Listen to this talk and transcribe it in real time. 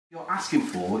You're asking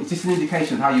for, is this an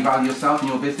indication of how you value yourself and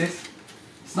your business?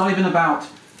 It's not even about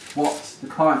what the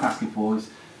client's asking for. It's,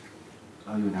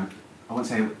 I won't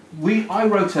say. I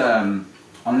wrote on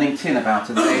LinkedIn about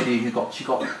a lady who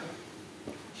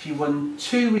she won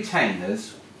 2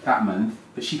 retainers that month,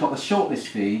 but she got the shortlist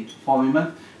fee the following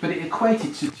month. But it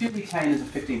equated to 2 retainers of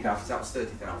 15,000. That was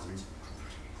 30,000,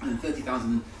 and then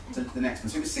 30,000 to the next one.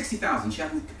 So it was 60,000. She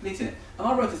hadn't completed it, and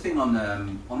I wrote a thing on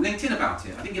LinkedIn about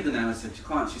it. I didn't give the name. I said,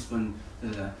 "Clients just won."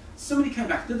 Somebody came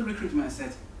back, another recruiter, and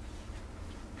said,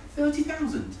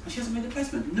 30,000, and she hasn't made a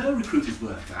placement. No recruiter's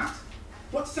worth that.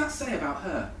 What does that say about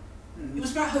her? It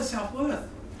was about her self-worth.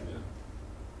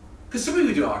 Because somebody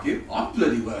would argue, I'm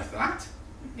bloody worth that.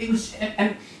 It was,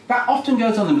 and that often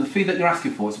goes on with the fee that you're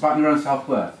asking for. It's about your own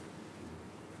self-worth.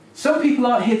 Some people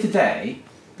aren't here today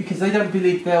because they don't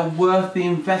believe they're worth the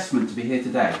investment to be here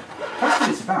today. That's what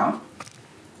it's about.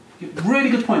 Really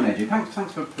good point, Major.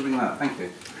 Thanks for bringing that up. Thank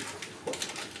you.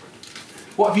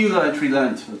 What have you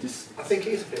relearned? I think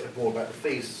it is a bit more about the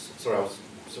fees. Sorry, I was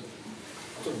sort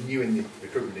of new in the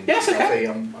recruitment industry. Yes, okay.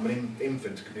 I'm an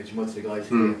infant compared to most of the guys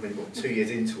here. I've been 2 years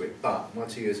into it, but my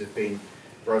 2 years have been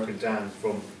broken down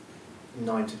from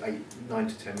 9 to 10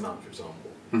 months, for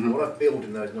example. What I've built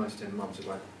in those 9 to 10 months is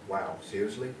like, wow,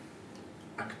 seriously?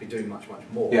 I could be doing much, much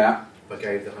more if I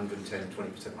gave the 110,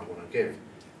 20% I want to give.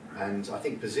 And I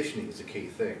think positioning is a key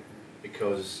thing,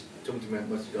 because talking to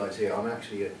most of the guys here, I'm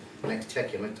actually an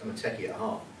ex-techie, I'm a techie at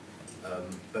heart,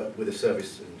 but with a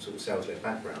service and sort of sales-led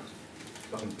background.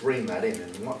 I can bring that in,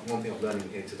 and one thing I'm learning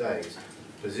here today is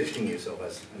positioning yourself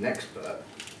as an expert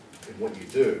in what you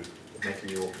do, making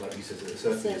your, like you said, a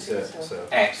service. So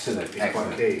excellent, it's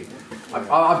quite key.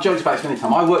 I've joked about this many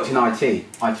times. I worked in IT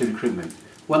recruitment.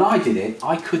 When I did it,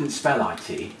 I couldn't spell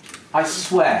IT. I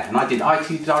swear, and I did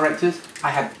IT directors. I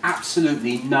had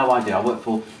absolutely no idea. I worked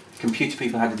for computer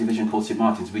people, had a division called St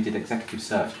Martin's. We did executive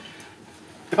search.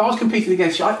 If I was competing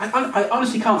against you, I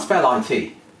honestly can't spell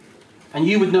IT. And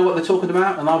you would know what they're talking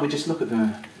about, and I would just look at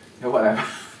them, whatever,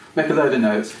 make a load of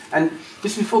notes. And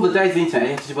just before the days of the internet,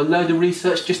 you had to do a load of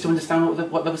research just to understand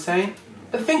what they were saying.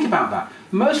 But think about that.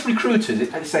 Most recruiters,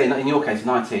 say in your case in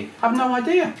IT, have no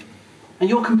idea. And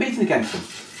you're competing against them.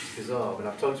 Bizarre. I mean,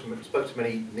 I've spoken to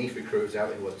many niche recruiters out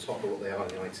there who are top of what they are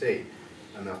in IT,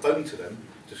 and I've spoken to them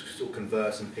to sort of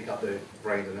converse and pick up their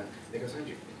brains and that. They go,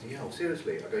 "Sanjay,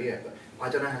 seriously?" I go, "Yeah, but I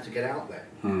don't know how to get out there.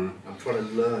 I'm trying to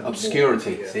learn."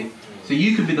 Obscurity, more. See? So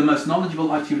you could be the most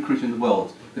knowledgeable IT recruiter in the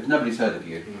world, but if nobody's heard of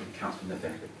you, it counts for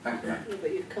nothing. Thank you. Yeah,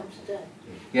 but you've come today.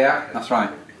 Yeah, that's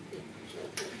right.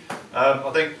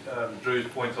 I think Drew's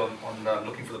point on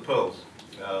looking for the pearls.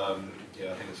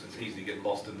 Yeah, I think it's easy to get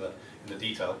lost in the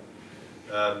detail,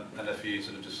 and if you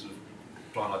sort of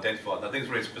try and identify it. I think it's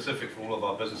really specific for all of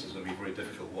our businesses. It's going to be very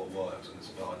difficult what works, and it's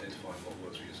about identifying what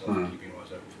works for yourself and keeping your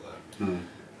eyes open for that.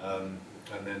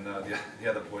 And then the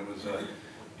other point was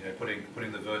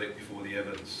putting the verdict before the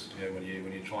evidence. When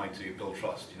you're trying to build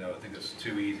trust. I think it's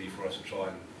too easy for us to try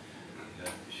and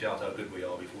shout how good we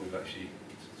are before we've actually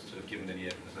sort of given any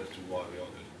evidence as to why we are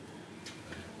good.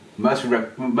 Most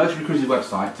recruiters'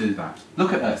 websites do that.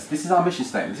 Look at us. This is our mission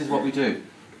statement. This is what we do.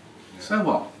 Yeah. So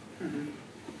what?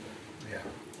 Yeah.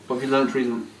 What have you learned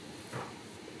recently?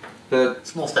 The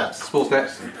small steps. Small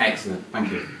steps. Excellent.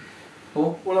 Thank you.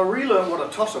 Paul? Well, I relearned what a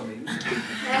tosser means. I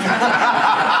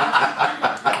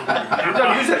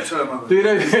don't use that term over. Do you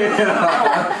know?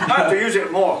 I have to use it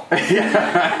more.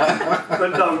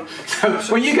 But no.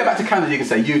 So when you get back to Canada, you can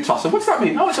say, "You tosser." What's that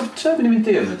mean? Oh, it's a term of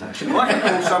endearment, actually. Well, I can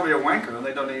call somebody a wanker and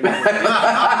they don't even know what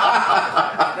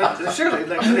it is. Seriously,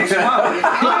 they smile.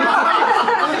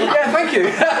 Yeah, thank you.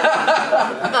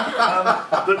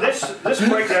 But this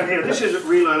breakdown here, this isn't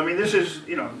relearn. I mean, this is,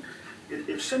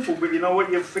 it's simple, but you know what,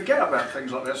 you forget about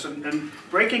things like this, and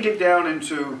breaking it down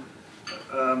into,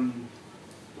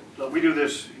 like we do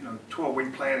this,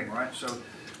 12-week planning, right? So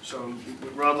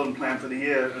rather than plan for the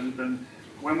year, and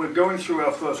when we're going through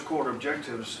our first quarter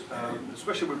objectives,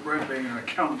 especially with Brent being an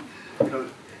accountant,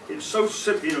 it's so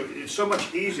simple, it's so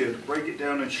much easier to break it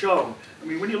down and show. I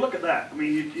mean, when you look at that, I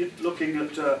mean, you're looking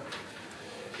at,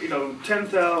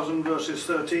 10,000 versus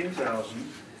 13,000.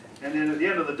 And then at the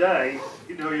end of the day,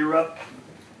 you're up,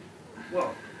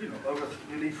 well, over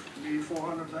nearly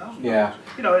 400,000. Yeah.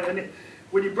 And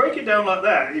when you break it down like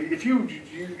that, if you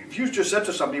just said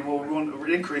to somebody, well, we want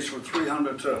an increase from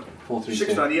 300 to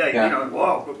 698,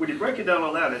 wow. But when you break it down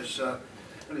like that,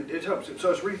 it helps.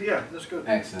 So it's really, that's good.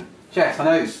 Excellent. Jess, I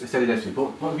know it's early days, but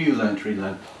what have you learned,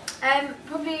 relearned?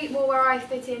 Probably more where I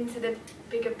fit into the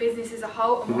bigger business as a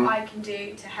whole, and what I can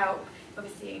do to help,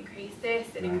 obviously, increase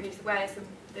this and increase awareness of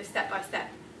the step-by-step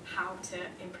how to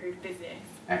improve business.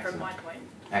 Excellent. From my point.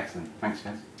 Excellent. Thanks,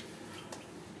 Jess.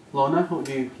 Lorna, what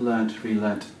have you learnt,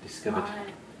 relearnt, discovered?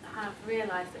 I have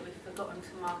realised that we've forgotten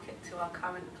to market to our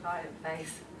current client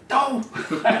base. Oh!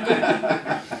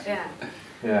 Yeah.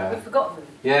 Yeah. We've forgotten them.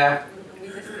 Yeah. We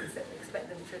just expect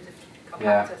them to just come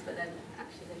Yeah. back to us, but then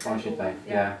actually they Why don't should they? always.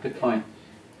 Yeah. Good point.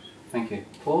 Thank you.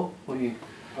 Paul, what are you?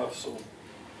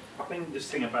 I think this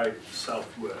thing about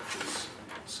self-worth is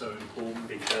so important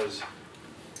because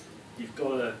you've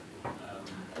got to,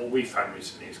 what we found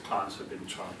recently is clients have been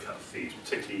trying to cut fees,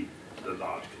 particularly the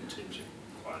large contingent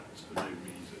clients for no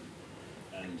reason.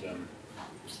 And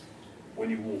when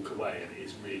you walk away, and it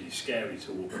is really scary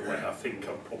to walk away, I think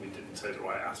I probably didn't take the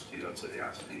right attitude. I took the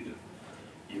attitude of,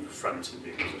 you've affronted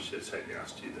me because I should have taken the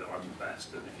attitude that I'm the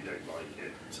best, and if you don't like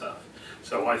it, tough.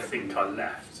 So I think I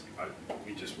left.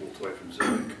 We just walked away from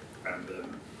Zurich, and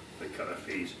they cut their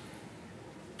fees.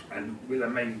 And with their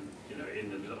main, in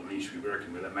the little niche we work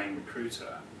in, with their main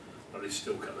recruiter, but they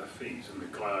still cut their fees. And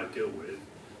the guy I deal with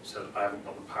said, I haven't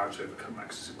got the power to overcome that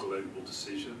because it's a global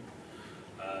decision.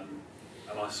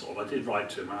 And I did write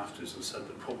to him afterwards and said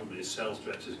the problem is sales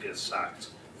directors get sacked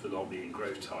for not meeting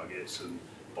growth targets, and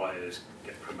buyers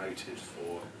get promoted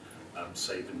for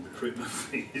saving recruitment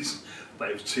fees, but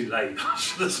it was too late. I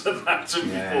should have said that to him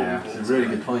before. Yeah, it's a really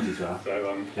good point as well.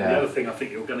 So the other thing I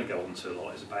think you're going to go on to a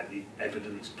lot is about the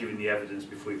evidence, giving the evidence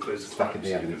before you close the Stacking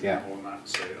the evidence, yeah. On that,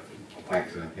 so I think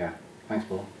Excellent, yeah. Thanks,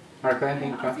 Paul. Marika,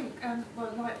 anything? I think,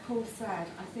 well, like Paul said,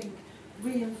 I think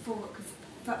reinforce, because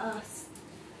for us,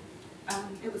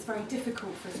 it was very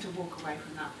difficult for us to walk away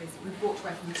from that business. We've walked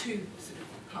away from 2 sort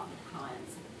of partner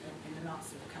clients in the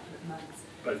last sort of couple of months.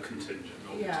 both contingent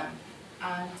all the Yeah,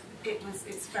 time. and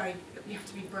it's very, you have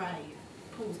to be brave.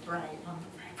 Paul's brave, I'm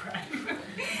not very brave.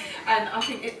 And I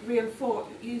think it reinforced,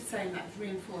 you saying that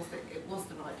reinforced that it was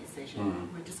the right decision.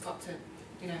 We've just got to,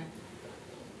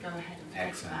 go ahead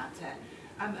and think about it.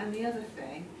 And the other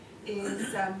thing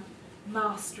is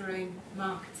mastering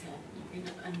marketing,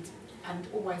 and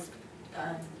always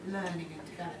learning and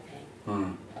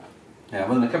developing. Yeah,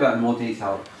 we're going to cover that in more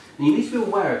detail. And you need to be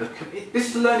aware of this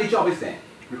is a learning job, isn't it?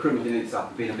 Recruitment in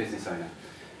itself, being a business owner.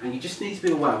 And you just need to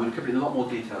be aware, we're going to cover it in a lot more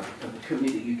detail, of the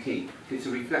company that you keep. It's a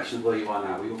reflection of where you are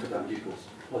now. We will cover that in due course.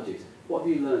 Apologies. What have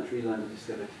you learned, relearned, and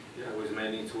discovered? Yeah, it was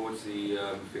mainly towards the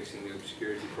fixing the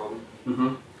security problem.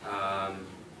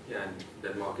 Yeah, and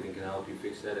that marketing can help you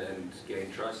fix that and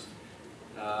gain trust.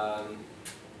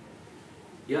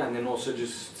 Yeah, and then also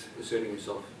just asserting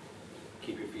yourself.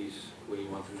 Keep your fees where you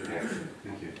want them to be.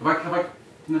 Thank you. Have I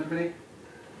anybody?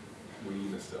 Well, you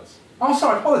missed us. Oh,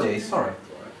 sorry, apologies, sorry.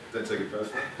 Don't take it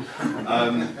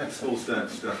personally. Small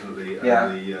steps, definitely.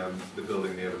 And the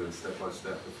building the evidence step by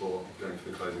step before going for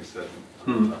the closing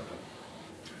statement.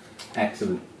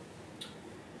 Excellent.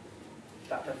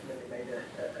 That definitely made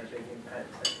a big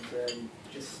impact, and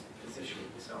just positioning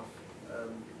yourself.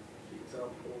 The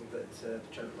example that the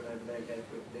gentleman over there gave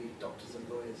with the doctors and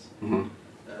lawyers,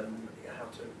 how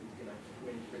to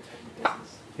really retain the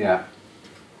business. Yeah,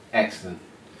 excellent.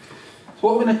 So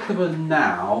what we're going to cover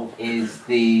now is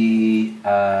the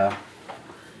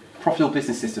profitable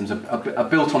business systems are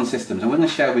built on systems, and we're going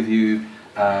to share with you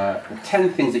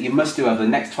 10 things that you must do over the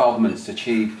next 12 months to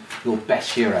achieve your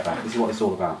best year ever. This is what it's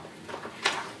all about.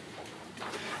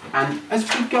 And as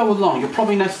we go along, you'll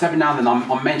probably notice every now and then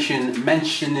I'm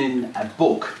mentioning a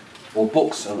book or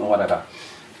books or whatever.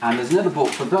 And there's another book,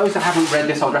 for those that haven't read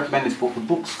this, I would recommend this book. The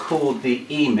book's called The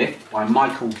E-Myth by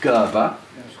Michael Gerber.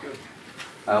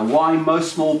 Why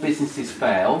Most Small Businesses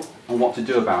Fail and What to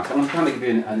Do About it. I'm going to kind of give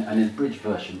you an abridged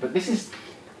version. But this is,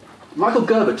 Michael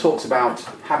Gerber talks about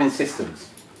having systems.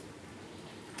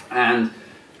 And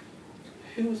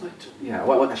who was I actually I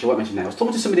won't mention that. I was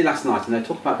talking to somebody last night and they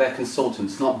talked about their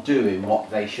consultants not doing what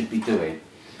they should be doing.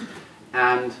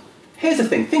 And here's the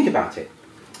thing, think about it.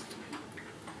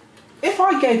 If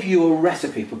I gave you a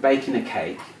recipe for baking a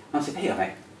cake, and I said, here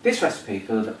mate, this recipe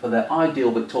for the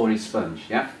ideal Victoria sponge,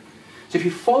 yeah? So if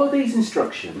you follow these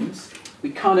instructions,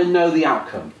 we kind of know the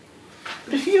outcome.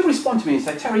 But if you respond to me and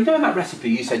say, Terry, in that recipe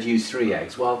you said use 3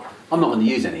 eggs, well, I'm not going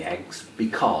to use any eggs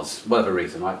because, whatever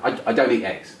reason, I don't eat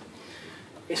eggs.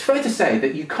 It's fair to say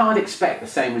that you can't expect the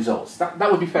same results. That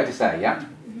would be fair to say, yeah?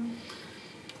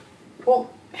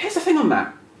 Well, here's the thing on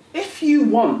that. If you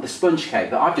want the sponge cake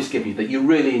that I've just given you that you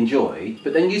really enjoy,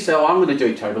 but then you say, oh, I'm going to do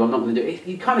it, Terry, but I'm not going to do it,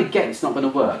 you kind of get it's not going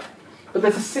to work. But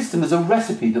there's a system, there's a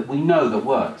recipe that we know that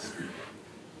works.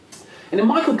 And in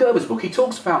Michael Gerber's book, he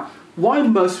talks about why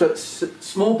most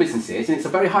small businesses, and it's a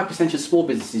very high percentage of small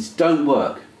businesses, don't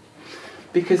work.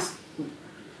 Because,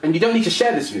 and you don't need to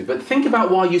share this with me, but think about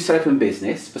why you set up a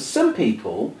business. For some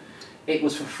people, it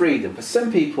was for freedom. For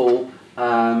some people,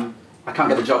 I can't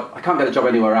get a job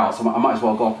anywhere else. I might as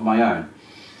well go off on my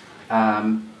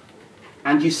own.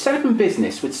 And you set up in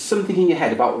business with something in your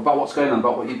head about what's going on,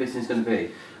 about what your business is going to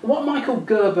be. And what Michael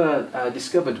Gerber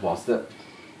discovered was that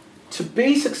to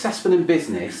be successful in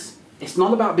business, it's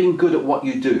not about being good at what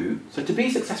you do. So to be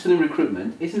successful in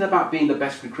recruitment isn't about being the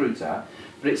best recruiter,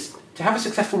 but it's to have a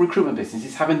successful recruitment business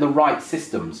is having the right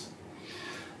systems.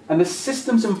 And the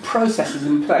systems and processes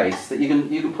in place that you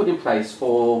can put in place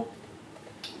for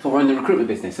running the recruitment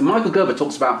business. And Michael Gerber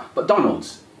talks about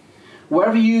McDonald's.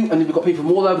 Wherever and we've got people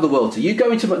from all over the world, so you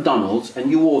go into McDonald's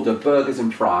and you order burgers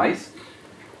and fries,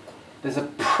 there's a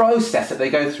process that they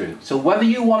go through. So whether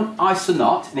you want ice or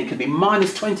not, and it could be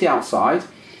 -20 outside,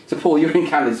 so Paul, you're in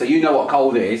Canada, so you know what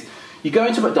cold is. You go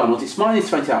into McDonald's, it's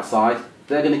 -20 outside,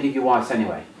 they're going to give you ice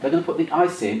anyway. They're going to put the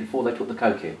ice in before they put the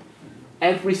Coke in.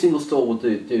 Every single store will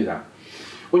do that.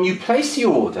 When you place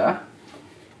your order,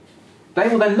 they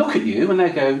will then look at you and they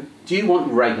go, do you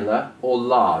want regular or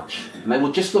large? And they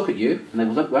will just look at you and they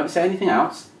won't say anything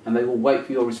else and they will wait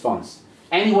for your response.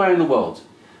 Anywhere in the world,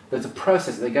 there's a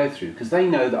process that they go through because they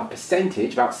know that a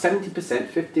percentage, about 10 to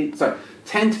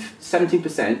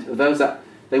 17% of those that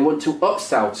they want to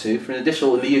upsell to for an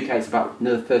additional, in the UK it's about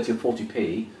another 30 or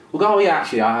 40p, will go, oh yeah,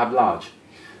 actually I have large.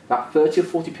 That 30 or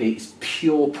 40p is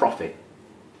pure profit.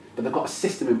 But they've got a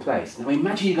system in place. Now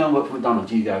imagine you go and work for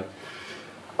McDonald's and you go,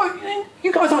 well,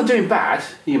 you guys aren't doing bad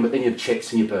in your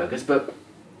chips and your burgers, but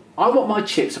I want my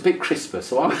chips a bit crisper,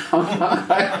 so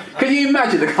can you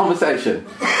imagine the conversation?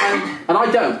 And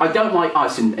I don't like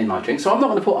ice in my drink, so I'm not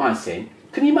going to put ice in.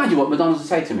 Can you imagine what McDonald's would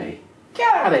say to me?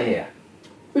 Get out of here.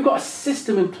 We've got a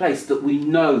system in place that we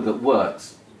know that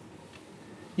works.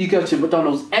 You go to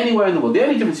McDonald's anywhere in the world. The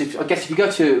only difference, I guess, if you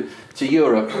go to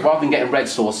Europe, rather than getting red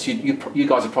sauce, you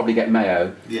guys would probably get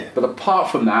mayo. Yeah. But apart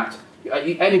from that,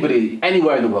 anybody,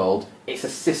 anywhere in the world, it's a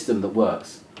system that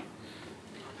works.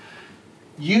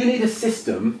 You need a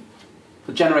system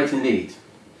for generating leads.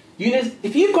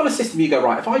 If you've got a system, you go,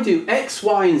 right, if I do X,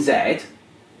 Y, and Z,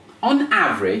 on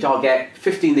average, I'll get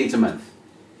 15 leads a month.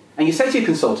 And you say to your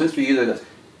consultants, for you,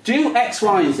 do X,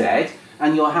 Y, and Z,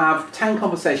 and you'll have 10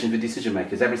 conversations with decision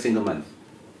makers every single month.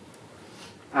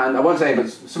 And I won't say, but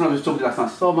someone was talking last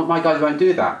night, oh, my guys won't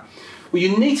do that. Well,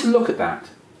 you need to look at that.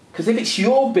 Because if it's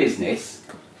your business,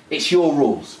 it's your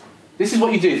rules. This is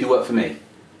what you do if you work for me.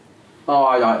 Oh,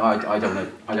 I don't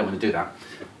want to do that.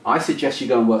 I suggest you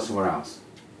go and work somewhere else.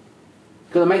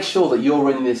 You've got to make sure that you're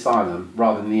running the asylum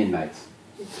rather than the inmates.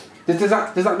 Does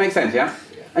that make sense, yeah?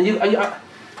 And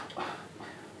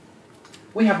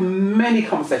we have many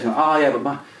conversations,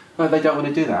 but they don't want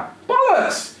to do that.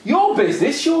 Bollocks! Your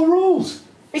business, your rules.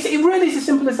 It really is as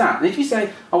simple as that. And if you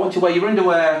say, I want to wear your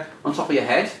underwear on top of your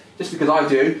head, just because I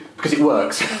do, because it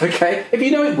works, okay? If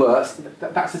you know it works,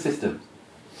 that's the system.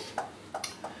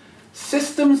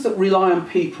 Systems that rely on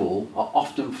people are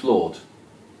often flawed.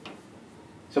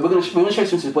 So we're going to show you some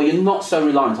systems where you're not so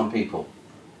reliant on people.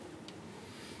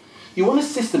 You want a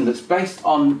system that's based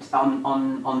on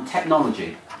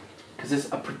technology, because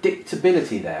there's a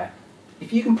predictability there.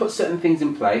 If you can put certain things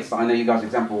in place, I know you guys, for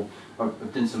example,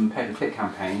 have done some pay-per-click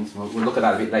campaigns, we'll look at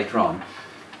that a bit later on.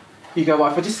 You go,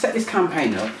 well, if I just set this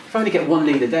campaign up, if I only get 1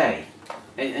 lead a day,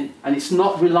 and it's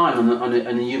not relying on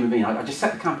a human being, I just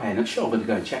set the campaign up, sure, I'm going to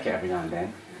go and check it every now and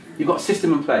then. You've got a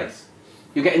system in place.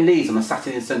 You're getting leads on a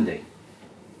Saturday and Sunday.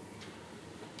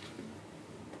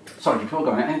 Sorry, before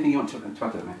going, anything you want to add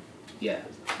to that, mate? Yeah,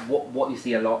 what you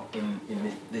see a lot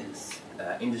in this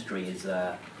industry is,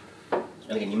 and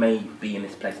again, you may be in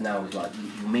this place now, is like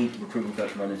you meet recruitment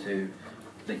search runners who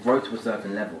they grow to a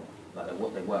certain level, like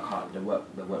they work hard, they work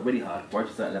really hard, grow to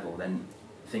a certain level, then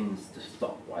things just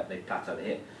stop, right? They plateau, they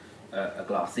hit a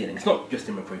glass ceiling. It's not just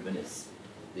in recruitment; it's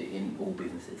in all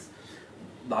businesses.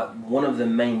 Like one of the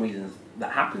main reasons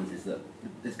that happens is that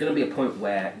there's going to be a point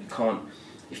where you can't.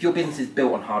 If your business is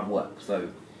built on hard work, so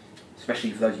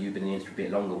especially for those of you who've been in the industry a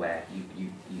bit longer, where you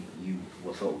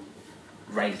were sort of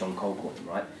raised on cold calling,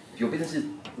 right? If your business is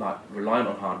like reliant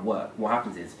on hard work, what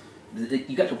happens is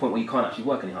you get to a point where you can't actually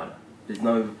work any harder. There's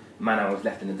no man hours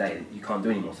left in the day. You can't do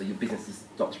anymore, so your business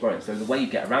stops growing. So the way you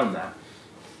get around that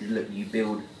is you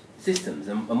build systems,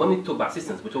 and when we talk about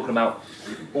systems, we're talking about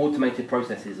automated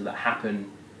processes that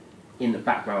happen in the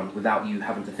background without you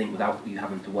having to think, without you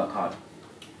having to work hard.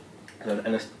 So,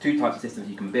 and there's two types of systems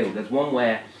you can build. There's one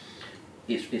where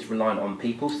it's reliant on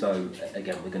people. So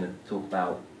again, we're going to talk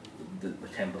about the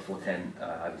 10 before 10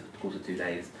 over the course of 2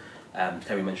 days.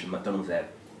 Terry mentioned McDonald's there.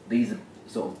 These are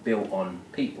sort of built on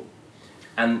people.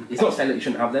 And it's not to say that you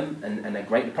shouldn't have them, and they're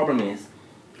great. The problem is,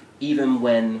 even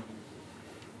when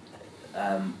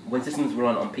systems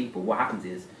rely on people, what happens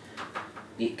is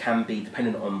it can be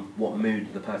dependent on what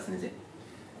mood the person is in.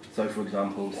 So for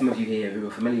example, some of you here who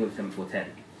are familiar with 7-4-10,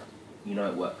 you know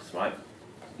it works, right?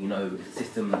 You know it's a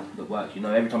system that works. You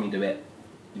know every time you do it,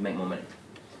 you make more money.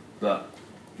 But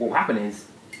what will happen is,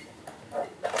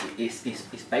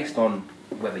 it's based on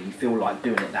whether you feel like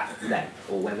doing it that day,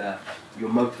 or whether you're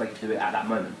motivated to do it at that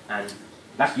moment. And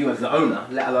that's you as the owner,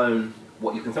 let alone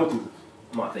what your consultant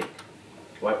might think.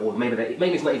 Right? Or maybe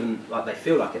it's not even like they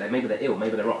feel like it, maybe they're ill,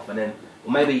 maybe they're off, and then,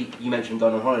 or maybe you mentioned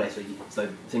going on holiday, so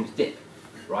things dip,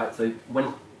 right? So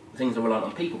when things are reliant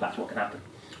on people, that's what can happen.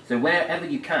 So wherever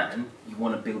you can, you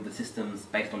want to build the systems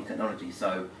based on technology.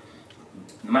 So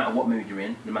no matter what mood you're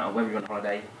in, no matter whether you're on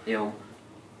holiday, ill,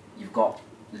 you've got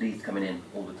leads coming in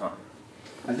all the time.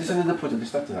 And this is another point of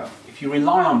perspective though. If you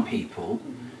rely on people,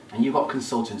 and you've got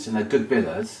consultants and they're good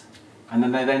billers, and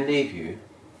then they then leave you,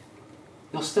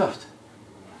 you're stuffed.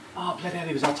 Oh, bloody hell,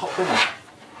 he was our top biller.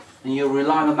 And you're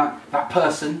relying on that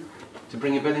person to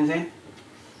bring your billings in.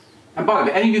 And by the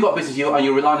way, any of you got business and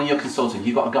you're relying on your consultant,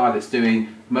 you've got a guy that's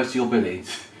doing most of your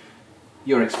billings,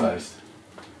 you're exposed.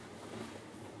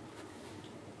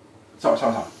 Sorry.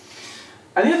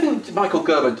 And the other thing that Michael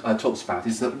Gerber talks about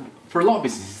is that for a lot of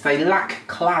businesses, they lack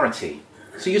clarity.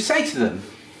 So you say to them,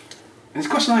 and it's a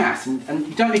question I asked, and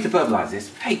you don't need to verbalise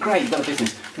this, hey, great, you've got a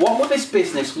business. What will this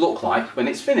business look like when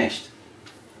it's finished?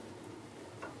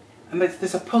 And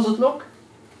there's a puzzled look.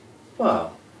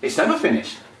 Well, it's never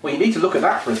finished. Well, you need to look at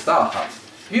that for a start.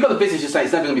 If you've got a business you say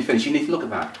it's never going to be finished, you need to look at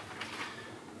that.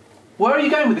 Where are you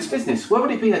going with this business? Where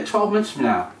would it be 12 months from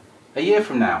now? A year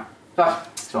from now?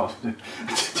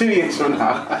 2 years from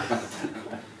now.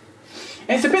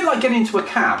 It's a bit like getting into a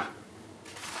cab.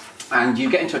 And you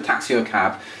get into a taxi or a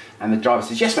cab, and the driver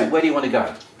says, yes mate, where do you want to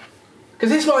go? Because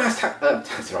this is why I ask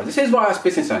taxi riders, this is why I ask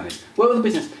business owners, where will the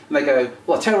business, and they go,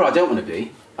 well, I'll tell you where I don't want to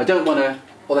be. I don't want to,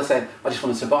 or they say, I just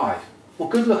want to survive. Well,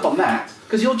 good luck on that,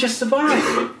 because you'll just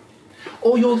survive.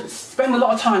 Or you'll spend a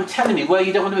lot of time telling me where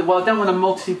you don't want to be. Well, I don't want a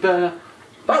multi-burner.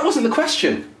 That wasn't the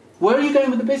question. Where are you going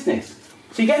with the business?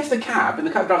 So you get into the cab, and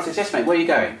the cab driver says, yes mate, where are you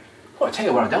going? Well, I'll tell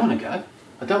you where I don't want to go.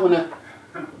 I don't want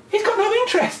to... He's got no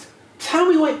interest. Tell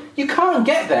me where... You can't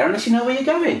get there unless you know where you're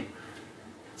going.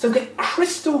 So get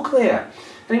crystal clear.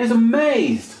 And he was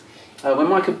amazed when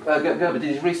Michael Gerber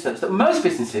did his research that most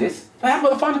businesses, they haven't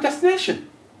got a final destination.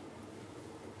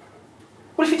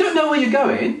 Well, if you don't know where you're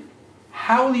going,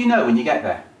 how will you know when you get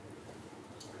there?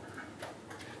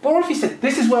 But what if he said,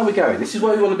 this is where we're going, this is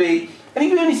where we want to be, and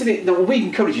he only said it, well, we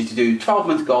encourage you to do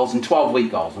 12-month goals and 12-week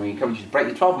goals, and we encourage you to break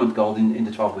your 12-month goal into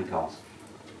 12-week goals.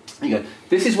 And you go,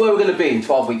 this is where we're going to be in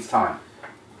 12 weeks' time.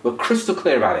 We're crystal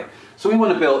clear about it. So we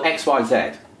want to build X, Y,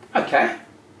 Z. Okay.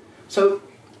 So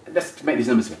let's make these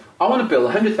numbers clear. I want to build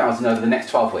 100,000 over the next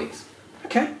 12 weeks.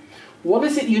 Okay. What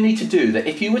is it you need to do that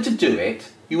if you were to do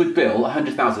it, you would bill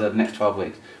 100,000 over the next 12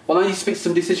 weeks? Well, I need to speak to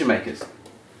some decision makers.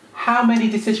 How many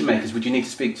decision makers would you need to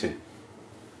speak to?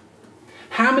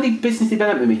 How many business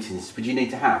development meetings would you need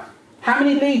to have? How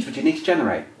many leads would you need to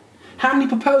generate? How many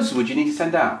proposals would you need to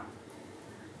send out?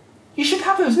 You should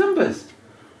have those numbers.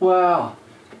 Well,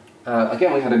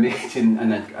 again, we had a meeting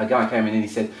and a guy came in and he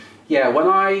said, yeah, when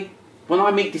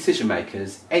I meet decision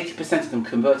makers, 80% of them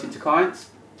convert into clients.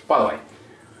 By the way,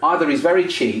 either he's very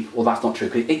cheap or that's not true,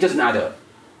 because it doesn't add up.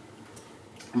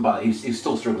 But he's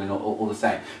still struggling all the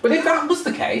same. But if that was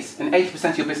the case, and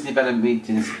 80% of your business development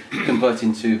meetings convert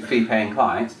into fee-paying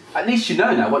clients, at least you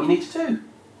know now what you need to do.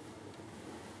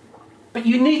 But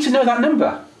you need to know that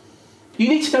number. You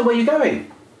need to know where you're going.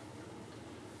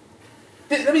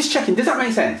 Let me just check in, does that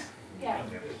make sense? Yeah.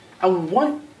 And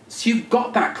once you've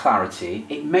got that clarity,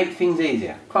 it makes things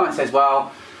easier. Client says,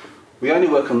 well, we only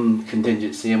work on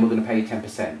contingency and we're going to pay you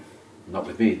 10%. Not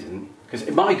with me, it didn't. Because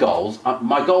my goal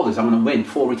is I'm going to win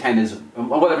 4 retainers, or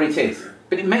whatever it is.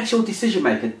 But it makes your decision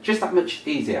maker just that much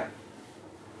easier.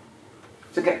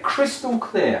 So get crystal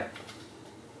clear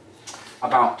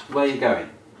about where you're going.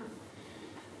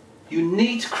 You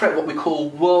need to create what we call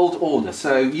world order.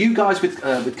 So you guys with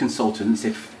consultants,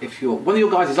 if one of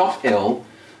your guys is off ill,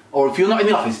 or if you're not in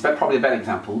the office, but probably a better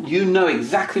example, you know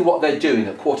exactly what they're doing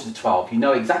at 11:45. You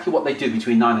know exactly what they do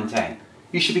between 9 and 10.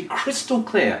 You should be crystal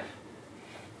clear.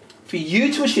 For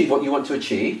you to achieve what you want to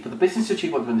achieve, for the business to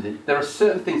achieve what you want to do, there are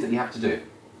certain things that you have to do.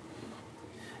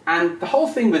 And the whole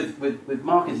thing with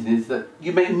marketing is that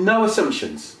you make no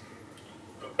assumptions.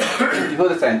 You've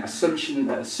heard the saying,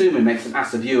 assuming makes an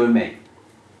ass of you and me.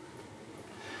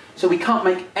 So we can't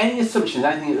make any assumptions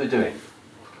on anything that we're doing.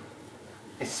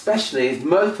 Especially,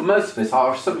 as for most of us,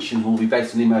 our assumptions will be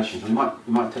based on emotions. We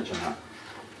might touch on that.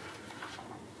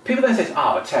 People then say,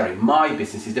 but Terry, my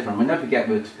business is different. We never forget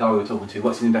the guy we were talking to,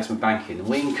 what's in investment banking, and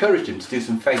we encouraged him to do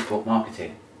some Facebook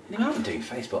marketing. And he went, I'm doing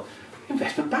Facebook.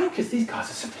 Investment bankers, these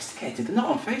guys are sophisticated, they're not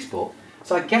on Facebook.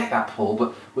 So I get that, Paul,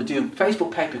 but we'll do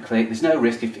Facebook pay-per-click, there's no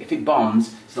risk. If it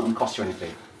bombs, it's not going to cost you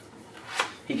anything.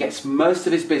 He gets most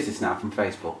of his business now from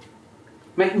Facebook.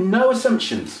 Make no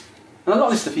assumptions. And a lot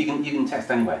of this stuff you can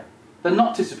test anyway. They're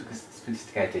not too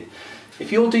sophisticated. If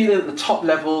you're dealing at the top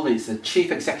level, it's a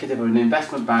chief executive of an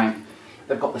investment bank,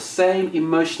 they've got the same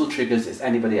emotional triggers as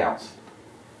anybody else.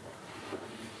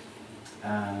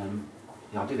 Yeah,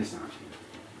 I'll do this now actually.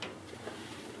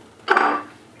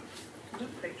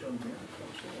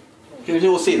 Can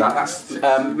you all see that? That's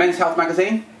Men's Health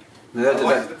magazine. I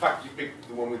like the fact you picked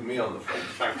the one with me on the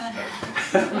front.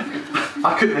 Thanks.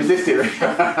 I couldn't resist it.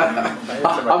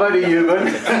 I'm only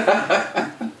human.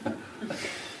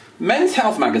 Men's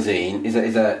Health magazine is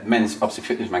a men's obviously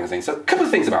fitness magazine. So a couple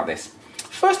of things about this.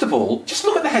 First of all, just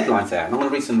look at the headlines there, and I'm going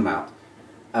to read some of them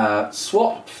out.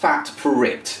 Swap fat for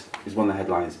ripped is one of the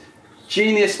headlines.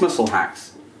 Genius muscle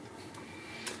hacks.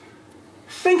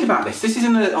 Think about this. This is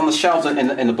on the shelves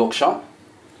in the bookshop.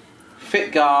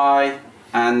 Fit guy,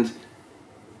 and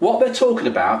what they're talking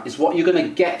about is what you're going to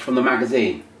get from the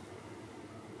magazine.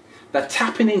 They're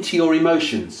tapping into your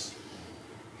emotions.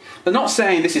 They're not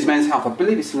saying this is Men's Health. I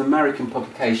believe it's an American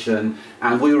publication,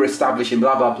 and we were establishing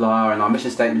blah blah blah, and our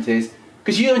mission statement is,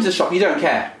 because you go into the shop, you don't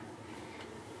care.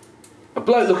 A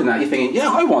bloke looking at you thinking, yeah,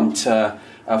 I want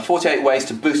 48 ways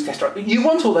to boost testosterone. You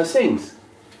want all those things.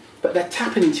 But they're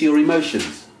tapping into your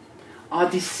emotions. Our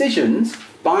decisions,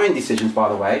 buying decisions by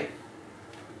the way,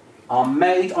 are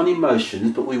made on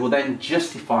emotions, but we will then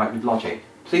justify it with logic.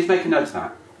 Please make a note of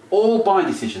that. All buying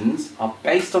decisions are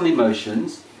based on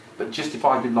emotions, but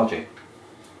justified with logic.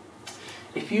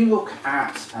 If you look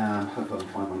at, hopefully I can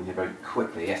find one here very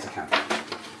quickly, yes I can.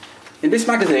 In this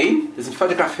magazine, there's a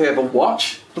photograph here of a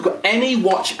watch. Look at any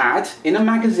watch ad in a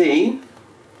magazine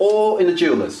or in a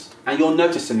jeweller's, and you'll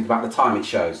notice something about the time it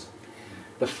shows.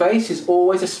 The face is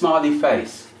always a smiley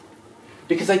face.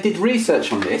 Because they did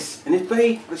research on this, and if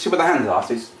they, let's see what the hands are,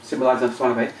 so it's symbolising a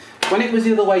smiley face. When it was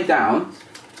the other way down,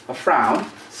 a frown,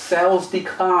 sales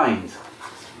declined.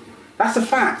 That's a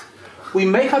fact. We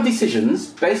make our decisions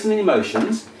based on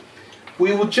emotions.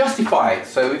 We will justify it.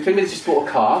 So if anybody's just bought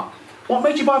a car, what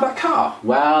made you buy that car?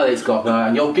 Well, it's got that,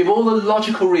 and you'll give all the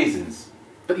logical reasons.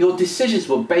 But your decisions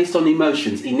were based on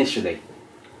emotions initially.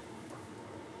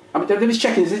 I mean, let me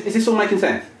check in. Is this all making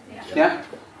sense? Yeah?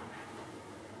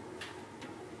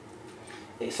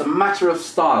 It's a matter of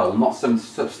style, not some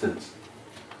substance.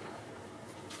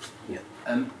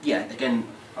 Yeah, again,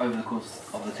 over the course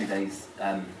of the 2 days,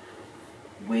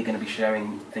 we're going to be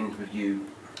sharing things with you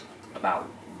about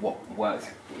what works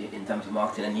in terms of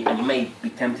marketing, and you may be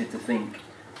tempted to think,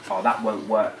 oh, that won't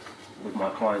work with my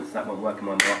clients, that won't work in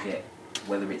my market,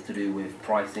 whether it's to do with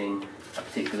pricing, a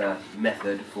particular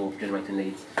method for generating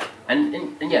leads.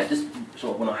 And yeah, just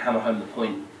sort of want to hammer home the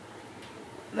point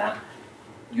that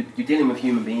you're dealing with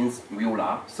human beings, we all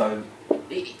are, so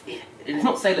it's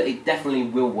not to say that it definitely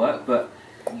will work, but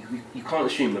you can't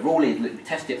assume. The rule is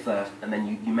test it first, and then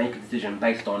you make a decision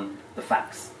based on the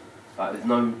facts.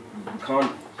 You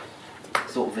can't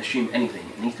sort of assume anything.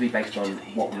 It needs to be based on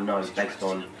what we know, based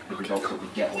on the results that we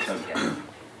get or don't get.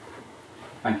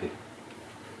 Thank you.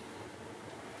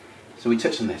 So we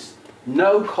touched on this.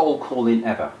 No cold calling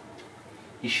ever.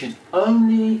 You should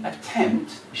only be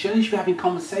having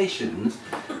conversations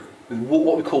with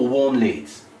what we call warm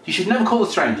leads. You should never call a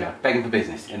stranger begging for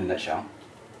business, in a nutshell.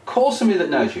 Call somebody that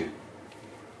knows you.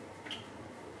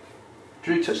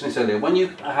 Drew touched on this earlier. When you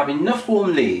have enough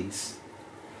warm leads,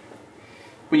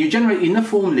 when you generate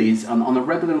enough warm leads on a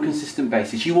regular and consistent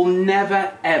basis, you will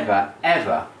never, ever,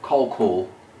 ever cold call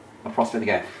a prospect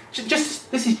again.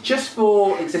 This is just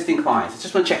for existing clients. I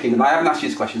just want to check in, and I haven't asked you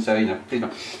this question, so please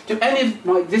don't. Do any of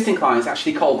my existing clients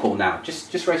actually cold call now?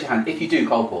 Just raise your hand if you do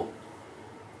cold call.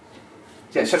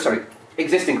 Yeah, sorry,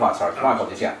 existing clients. Sorry, my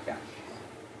apologies. Yeah.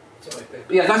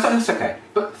 Yeah, that's okay.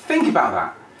 But think about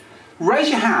that. Raise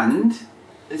your hand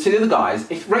to the other guys.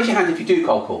 Raise your hand if you do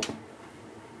cold call.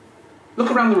 Look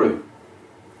around the room.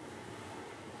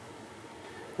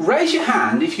 Raise your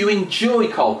hand if you enjoy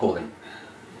cold calling.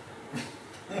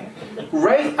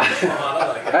 Raise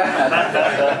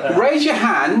your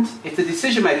hand if the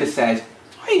decision maker said,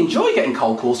 I enjoy getting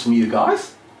cold calls from you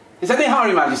guys. Is there any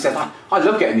hiring manager said, I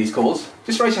love getting these calls?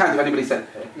 Just raise your hand if anybody said,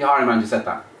 your hiring manager said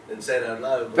that. Didn't say that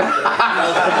loud.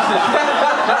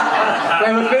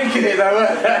 They were thinking it though.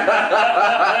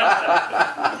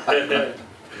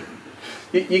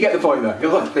 You get the point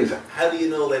though. Please, sir. How do you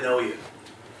know they know you?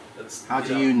 That's, How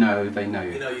do you know they know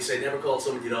you? You know, you say never call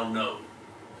someone you don't know.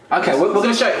 Okay, we're going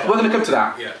to show. We're going to come to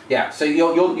that. Yeah. Yeah. So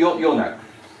you'll know.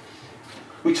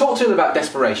 We talked earlier about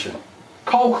desperation.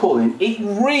 Cold calling. It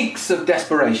reeks of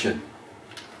desperation.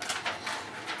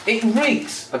 It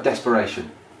reeks of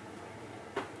desperation.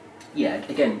 Yeah.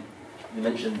 Again, you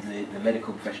mentioned the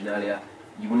medical profession earlier.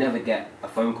 You will never get a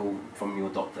phone call from your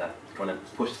doctor trying to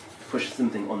push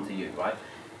something onto you, right?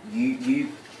 You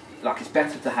like, it's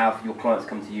better to have your clients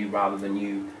come to you rather than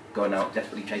you going out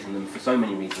desperately chasing them for so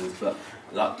many reasons. But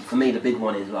like, for me, the big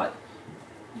one is like,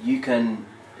 you can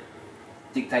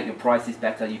dictate your prices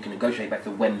better, you can negotiate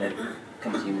better when they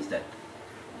come to you instead.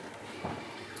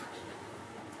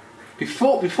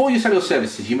 Before you sell your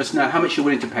services, you must know how much you're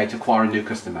willing to pay to acquire a new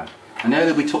customer. And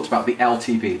earlier we talked about the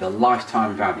LTV, the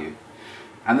lifetime value.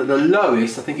 And at the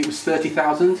lowest, I think it was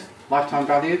 30,000 lifetime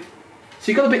value.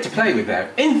 So you've got a bit to play with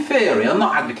there. In theory, I'm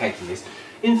not advocating this,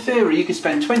 in theory you could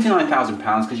spend £29,000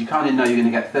 because you kind of know you're going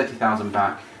to get 30,000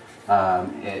 back.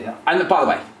 And by the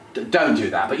way, don't do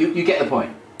that, but you get the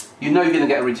point. You know you're going to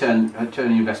get a return on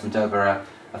your investment over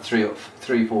a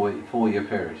 4 year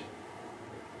period.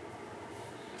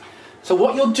 So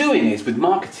what you're doing is, with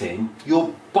marketing,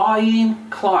 you're buying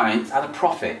clients at a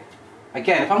profit.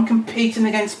 Again, if I'm competing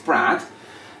against Brad,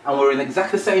 and we're in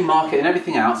exactly the same market and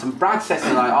everything else, and Brad says to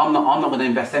me, like, I'm not going to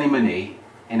invest any money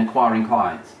in acquiring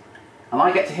clients. And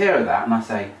I get to hear that, and I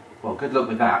say, well, good luck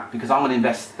with that, because I'm going to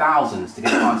invest thousands to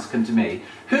get clients to come to me.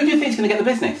 Who do you think is going to get the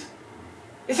business?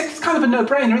 It's kind of a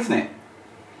no-brainer, isn't it?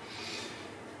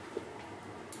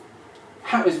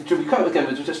 How much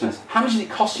does it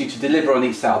cost you to deliver on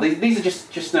each sale? These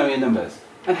are just knowing your numbers.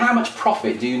 And how much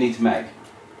profit do you need to make?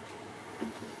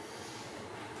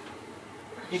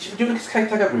 Do you want to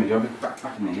take over me? Do you want to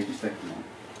back in me? Just take it.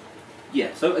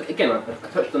 Yeah, so again, I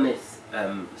touched on this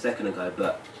a second ago,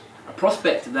 but a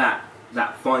prospect that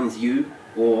finds you,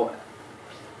 or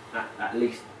at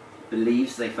least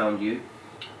believes they found you,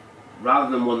 rather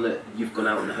than one that you've gone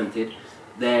out and hunted,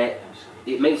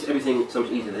 it makes everything so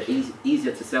much easier. They're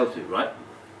easier to sell to, right?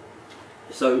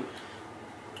 So,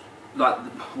 like,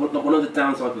 one of the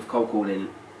downsides of cold calling,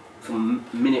 from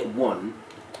minute one,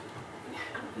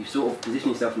 you sort of position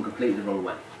yourself in completely the wrong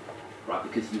way, right?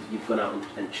 Because you've gone out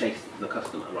and chased the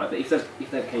customer, right? But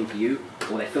if they came to you,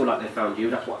 or they feel like they found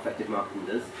you, that's what effective marketing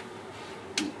does.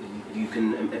 You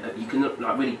can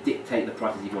like really dictate the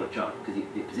prices you want to charge, because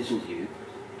it positions you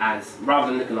as,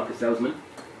 rather than looking like a salesman,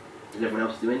 as everyone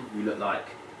else is doing, you look like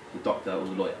the doctor or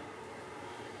the lawyer.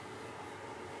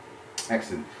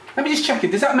 Excellent. Let me just check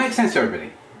it. Does that make sense to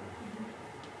everybody?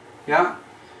 Yeah?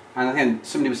 And again,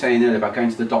 somebody was saying earlier about going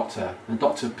to the doctor. The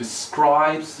doctor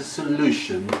prescribes the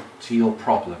solution to your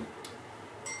problem.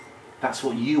 That's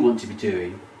what you want to be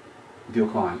doing with your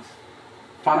clients.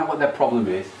 Find out what their problem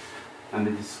is, and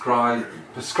then prescribe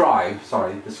the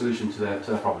solution to their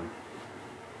problem.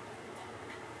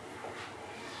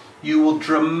 You will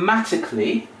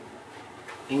dramatically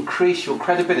increase your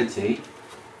credibility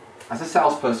as a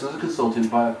salesperson, as a consultant,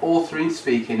 by authoring,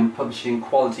 speaking and publishing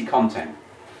quality content.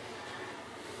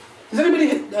 Does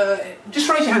anybody, just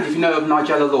raise your hand if you know of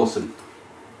Nigella Lawson?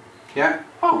 Yeah?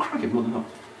 Oh, crikey, more than not.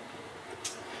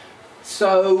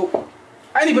 So,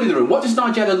 anybody in the room, what does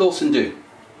Nigella Lawson do?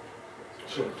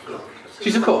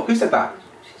 She's a cook. Who said that?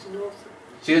 She's an author.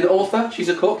 She's an author, she's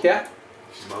a cook, yeah?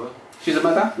 She's a mother. She's a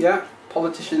mother, yeah?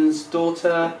 Politician's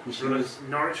daughter. She was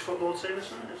Norwich football team, isn't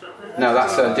it? Is that there? No,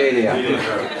 that's Delia.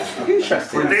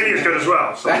 Interesting. Well, Delia's good as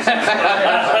well. So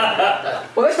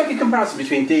Well, let's make a comparison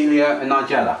between Delia and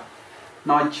Nigella.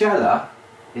 Nigella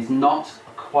is not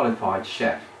a qualified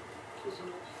chef.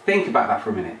 Think about that for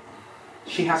a minute.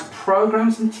 She has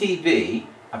programs on TV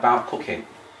about cooking.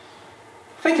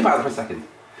 Think about it for a second.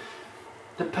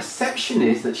 The perception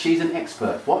is that she's an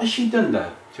expert. What has she done,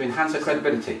 though, to enhance her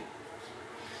credibility?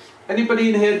 Anybody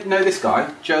in here know this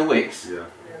guy, Joe Wicks?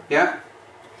 Yeah.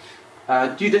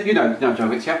 Yeah? You know Joe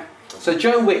Wicks, yeah? So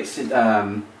Joe Wicks is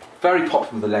very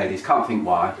popular with the ladies, can't think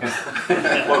why.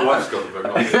 My wife's got the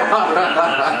book.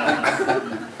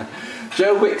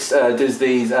 Joe Wicks does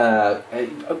these, a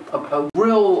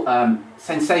real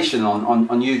sensation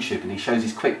on YouTube, and he shows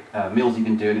these quick meals he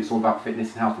can do, and it's all about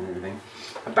fitness and health and everything.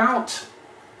 About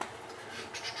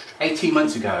 18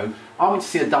 months ago, I went to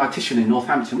see a dietitian in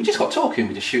Northampton. We just got talking,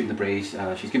 we just shooting the breeze.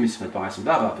 She's giving me some advice and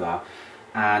blah blah blah.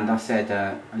 And I said,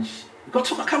 I can't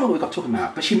remember what we got talking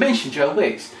about, but she mentioned Joe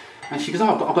Wicks. And she goes,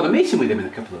 oh, I've got a meeting with him in a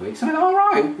couple of weeks. I went, all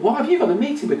right, why have you got a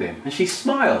meeting with him? And she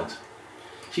smiled.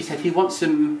 She said, he wants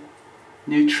some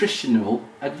nutritional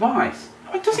advice.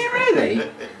 I went, does he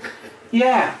really?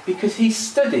 Yeah, because he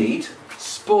studied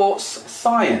sports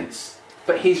science,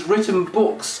 but he's written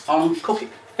books on cooking.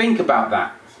 Think about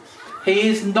that. He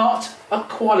is not a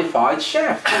qualified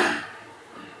chef.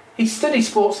 He studied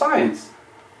sports science.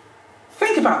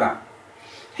 Think about that.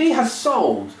 He has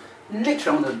sold,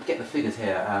 literally, I'm going to get the figures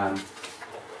here.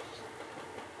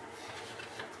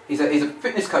 He's a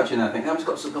fitness coach in there, I think. I've just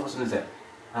got some, is it?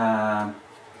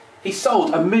 He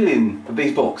sold 1 million of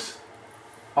these books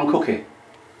on cooking.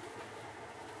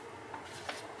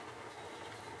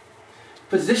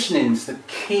 Positioning's the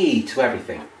key to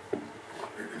everything.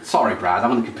 Sorry, Brad,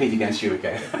 I'm going to compete against you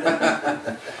again.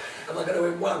 Am I going to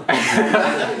win one?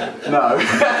 No.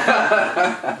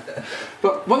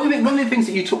 But one of the things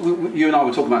that you and I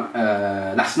were talking about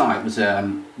last night was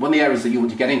one of the areas that you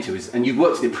want to get into is, and you've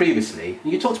worked in it previously,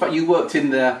 and you talked about you worked in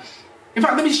the... In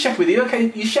fact, let me just check with you.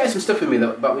 Okay, you shared some stuff with me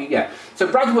about yeah. So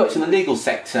Brad worked in the legal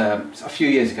sector a few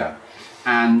years ago,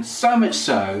 and so much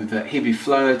so that he'd be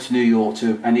flown to New York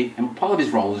and part of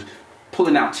his role was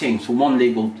pulling out teams from one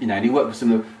legal, and he worked with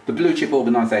some of the blue chip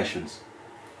organisations.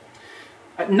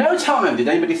 At no time did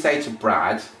anybody say to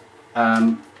Brad,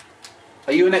 "Are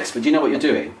you an expert? Do you know what you're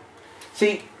doing?"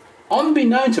 See,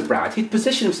 unbeknown to Brad, he'd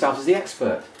positioned himself as the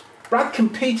expert. Brad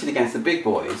competed against the big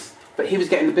boys, but he was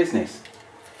getting the business.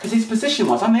 Because his position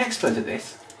was, I'm the expert at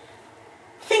this.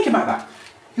 Think about that.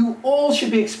 You all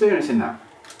should be experiencing that.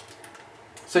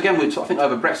 So again, I think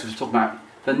over breakfast we were talking about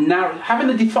having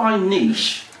a defined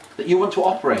niche that you want to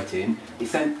operate in.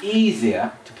 It's then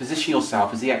easier to position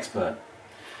yourself as the expert.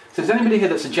 So is there anybody here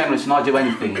that's a generalist and I do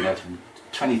anything, from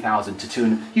 20,000 to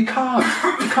 200? You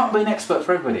can't be an expert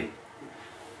for everybody.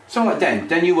 Someone like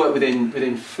Den, you work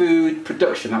within food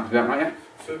production, that would be about right, yeah?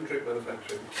 Food and drink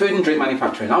manufacturing. Food and drink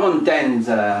manufacturing. I'm on Den's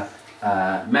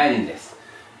mailing list,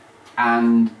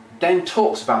 and Den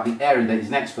talks about the area that he's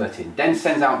an expert in. Den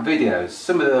sends out videos.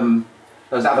 Some of them,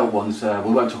 those adult ones,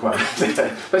 we won't talk about.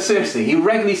 But seriously, he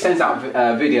regularly sends out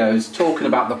videos talking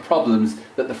about the problems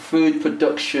that the food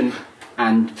production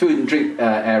and food and drink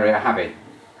area are having.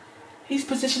 He's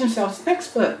positioned himself as an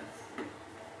expert.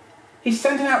 He's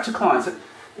sending out to clients.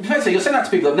 You're sending out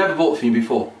to people that have never bought from you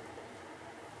before.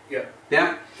 Yeah.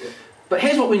 Yeah? Yeah. But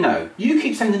here's what we know. You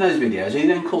keep sending those videos, and you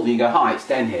then call them, you go, "Hi, it's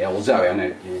Den here," or Zoe, I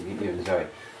know you and Zoe.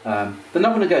 They're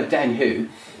not going to go, "Den who?"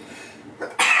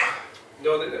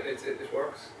 No, it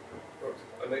works.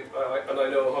 And I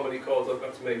know how many calls I've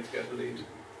got to make to get a lead.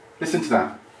 Listen to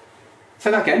that.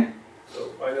 Say that again. So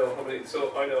I know how many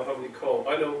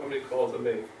calls I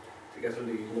make to get a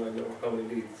lead, and I know how many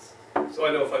leads. So I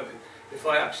know if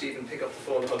I actually even pick up the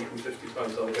phone 150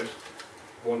 times, I'll get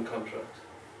one contract.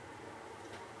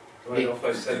 So I know if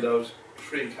I send out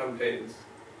 3 campaigns,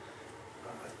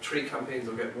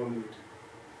 I'll get 1 lead.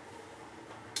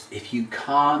 If you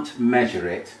can't measure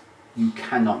it, you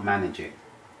cannot manage it.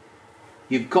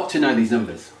 You've got to know these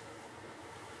numbers.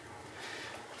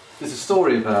 There's a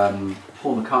story of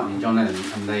Paul McCartney and John Lennon,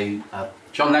 and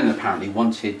John Lennon apparently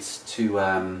wanted to,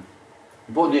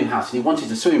 he bought a new house and he wanted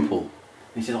a swimming pool.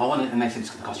 And he said, "I want it," and they said, "It's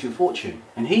going to cost you a fortune."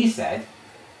 And he said,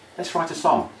 "Let's write a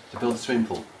song to build a swimming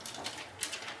pool."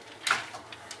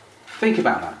 Think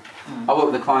about that. I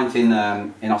worked with a client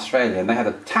in Australia, and they had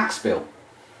a tax bill.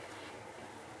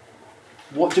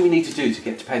 What do we need to do to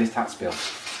pay this tax bill?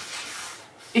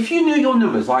 If you knew your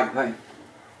numbers, like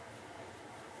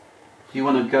you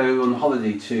want to go on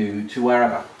holiday to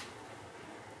wherever,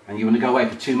 and you want to go away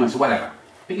for 2 months or whatever,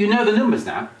 but you know the numbers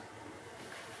now.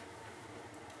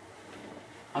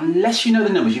 Unless you know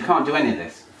the numbers, you can't do any of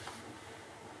this.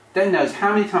 Den knows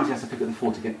how many times he has to pick up the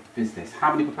phone to get business,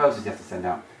 how many proposals he has to send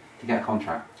out to get a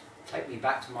contract. Take me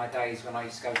back to my days when I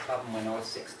used to go clubbing when I was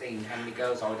 16, how many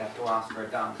girls I would have to ask for a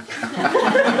dance.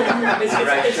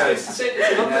 It's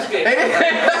a numbers game.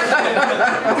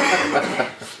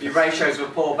 Your ratios were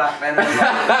poor back then.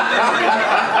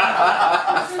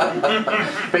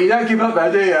 But you don't give up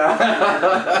there, do you?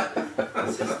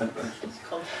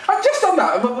 I've just done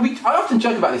that. I often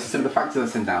joke about this in some of the factors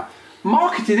I send out.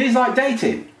 Marketing is like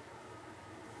dating.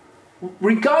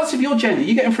 Regardless of your gender,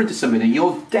 you get in front of somebody,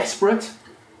 you're desperate.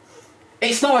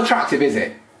 It's not attractive, is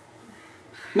it?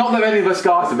 Not that any of us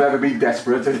guys have ever been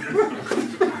desperate.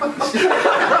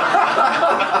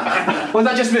 Was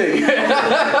that just me?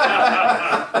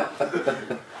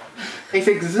 It's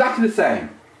exactly the same.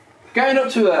 Going up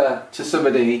to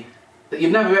somebody that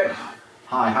you've never met.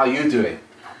 "Hi, how are you doing?"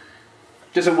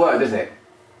 Doesn't work, does it?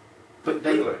 But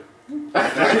they...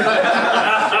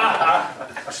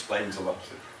 Explains a lot.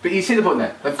 But you see the point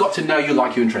there. They've got to know you,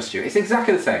 like you, and trust you. It's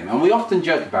exactly the same, and we often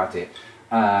joke about it.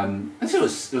 And so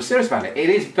we're serious about it. It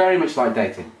is very much like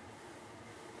dating.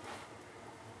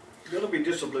 You've got to be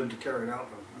disciplined to carry it out,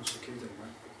 though. That's the key thing,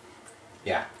 right?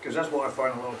 Yeah. Because that's what I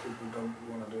find a lot of people don't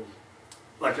want to do.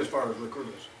 Like as far as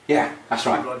recruiters. Yeah, that's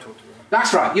right. People I talk to.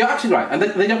 That's right, you're absolutely right. And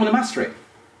they don't want to master it.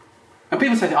 And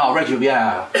people say, oh, I read your,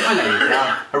 yeah, I know you,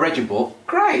 yeah, I read your book.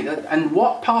 Great. And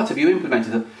what part have you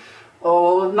implemented it?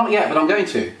 Oh, not yet, but I'm going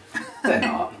to. They're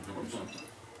not.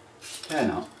 They're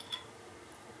not.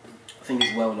 I think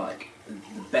as well, like,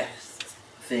 the best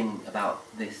thing about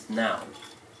this now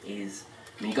is,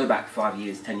 when you go back 5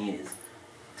 years, 10 years,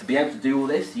 to be able to do all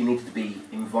this, you needed to be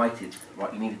invited,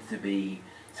 right? You needed to be,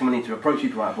 someone needed to approach you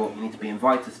to write a book, you need to be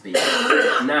invited to speak.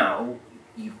 Now,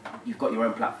 you've got your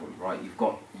own platform, right? You've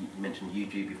got, you mentioned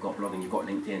YouTube, you've got blogging, you've got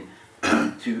LinkedIn.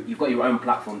 You've got your own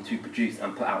platform to produce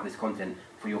and put out this content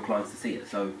for your clients to see it.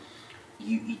 So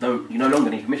you no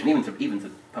longer need permission, even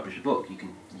to publish a book. You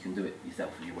can do it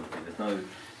yourself if you want to.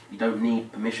 You don't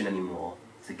need permission anymore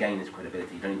to gain this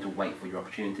credibility. You don't need to wait for your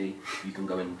opportunity. You can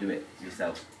go and do it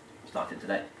yourself, starting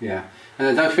today. Yeah,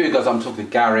 and don't forget, guys, I'm talking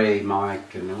to Gary,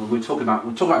 Mike, and we're talking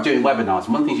about doing webinars.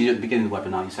 And one thing you do at the beginning of the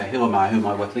webinar, you say, who am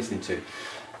I worth listening to?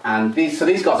 And these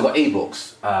guys have got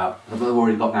ebooks that they've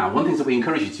already got now. One of the things that we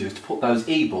encourage you to do is to put those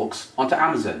ebooks onto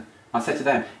Amazon. I said to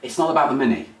them, it's not about the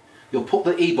money. You'll put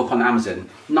the ebook on Amazon,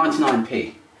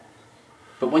 99p.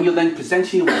 But when you're then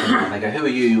presenting your webinar, they go, who are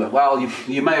you? Well,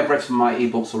 you may have read some of my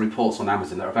ebooks or reports on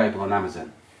Amazon that are available on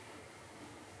Amazon.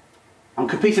 I'm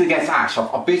competing against Ash.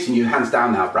 I've beaten you hands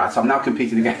down now, Brad, so I'm now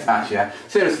competing against Ash, yeah?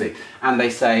 Seriously. And they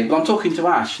say, well, I'm talking to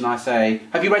Ash, and I say,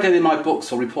 have you read any of my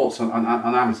books or reports on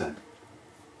Amazon?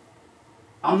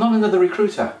 I'm not another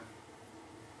recruiter.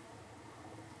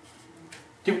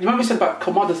 Do you remember we said about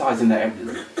commoditising there?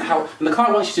 And the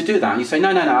client wants you to do that, and you say,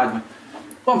 no,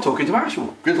 well, I'm talking to Ash.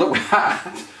 Well, good luck with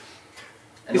that.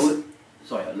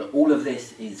 And all of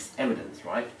this is evidence,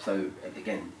 right? So,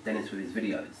 again, Dennis with his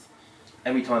videos,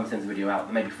 every time he sends a video out,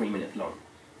 they may be 3 minutes long.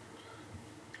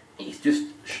 It's just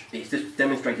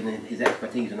demonstrating his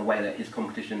expertise in a way that his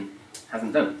competition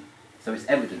hasn't done. So it's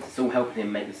evidence. It's all helping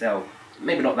him make the sale.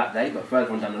 Maybe not that day, but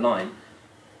further on down the line,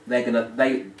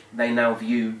 they now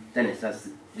view Dennis as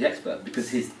the expert because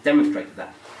he's demonstrated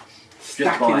that.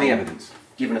 Stacking the evidence.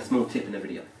 Giving a small tip in a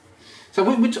video. So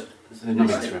we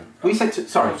said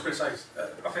sorry. I was going to say,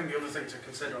 I think the other thing to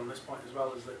consider on this point as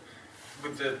well is that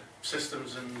with the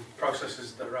systems and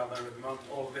processes that are out there at the moment,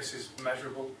 all of this is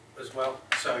measurable as well.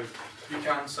 So you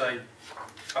can say,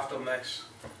 I've done this,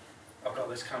 I've got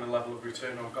this kind of level of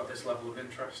return, or I've got this level of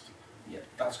interest. Yeah.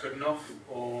 That's good enough,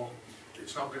 or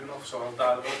it's not good enough, so I'll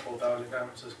dial it up or dial it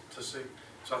down to suit.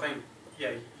 So I think,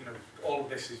 yeah, all of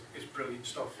this is brilliant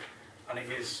stuff, and it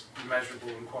is measurable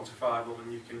and quantifiable,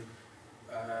 and you can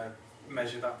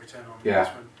measure that return on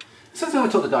investment. Sometimes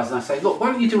I talk to the guys and I say, look,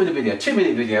 why don't you do a video,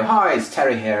 2-minute video? Hi, it's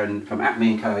Terry here and from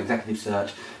Acme & Co. Executive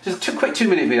Search. Just a quick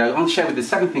 2-minute video. I'm going to share with you the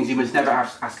 7 things you must never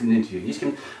ask in an interview.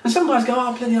 And some guys go,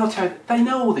 oh, bloody hell, Terry, they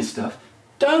know all this stuff.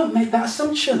 Don't make that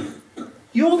assumption.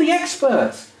 You're the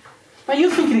expert. Now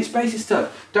you're thinking it's basic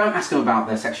stuff. Don't ask them about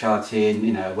their sexuality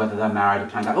and whether they're married or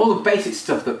planned out. All the basic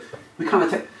stuff that we kind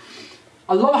of take.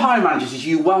 A lot of hiring managers, as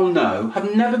you well know,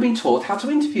 have never been taught how to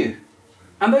interview.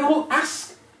 And they will ask.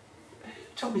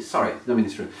 Somebody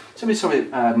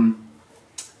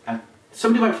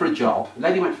went for a job, a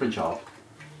lady went for a job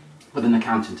with an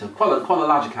accountant, quite a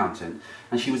large accountant,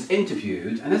 and she was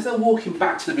interviewed, and as they're walking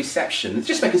back to the reception, they're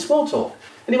just making small talk.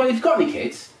 And he went, have you got any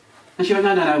kids? And she went,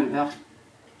 no.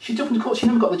 She took him to court, she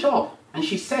never got the job. And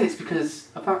she said it's because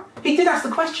of that. He did ask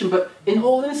the question, but in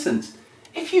all innocence.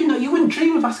 If you know, you wouldn't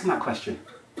dream of asking that question.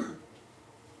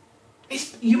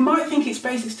 You might think it's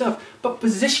basic stuff, but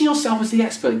position yourself as the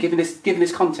expert giving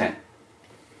this content.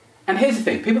 And here's the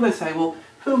thing, people then say, well,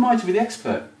 who am I to be the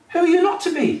expert? Who are you not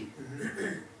to be?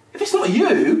 If it's not you,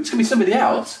 it's going to be somebody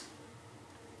else.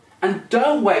 And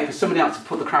don't wait for somebody else to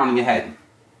put the crown on your head.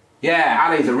 Yeah,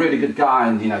 Ali's a really good guy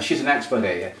and she's an expert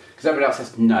here. Because everybody else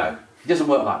says, no, it doesn't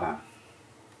work like that.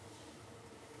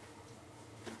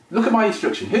 Look at my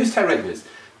instruction. Who's Terry Edwards?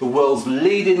 The world's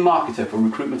leading marketer for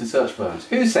recruitment and search firms.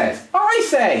 Who says? I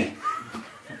say!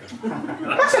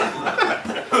 That's it.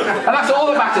 And that's all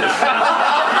that matters.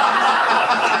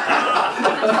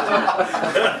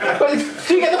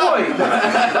 Do you get the point?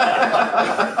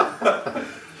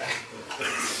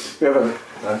 We have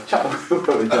a chap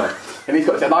with John, and he's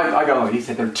got, and I go on, he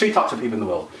said there are 2 types of people in the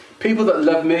world. People that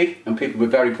love me and people with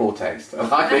very poor taste. And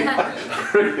I think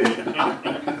that's brilliant.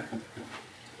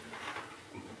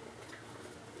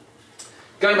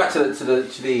 Going back to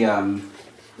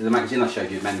the magazine I showed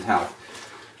you, Men's Health,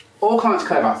 all clients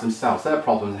care about themselves, their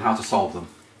problems and how to solve them.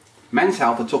 Men's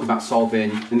Health are talking about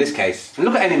solving, in this case, and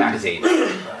look at any magazine,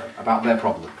 about their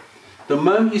problem. The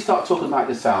moment you start talking about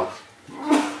yourself,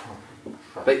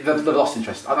 they've lost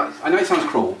interest. I know it sounds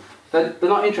cruel, they're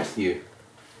not interested in you.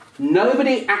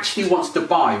 Nobody actually wants to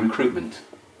buy recruitment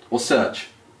or search.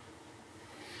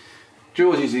 Drew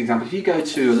always uses the example, if you go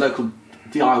to a local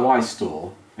DIY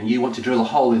store and you want to drill a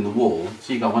hole in the wall,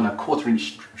 so you go on a 1/4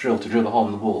 inch drill to drill a hole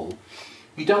in the wall,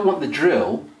 you don't want the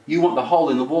drill, you want the hole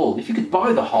in the wall. If you could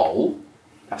buy the hole,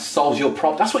 that solves your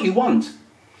problem. That's what you want.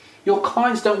 Your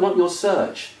clients don't want your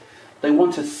search. They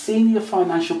want a senior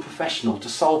financial professional to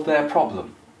solve their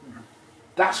problem.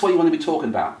 That's what you want to be talking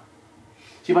about.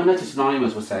 So you might notice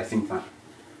Anonymous will say things like,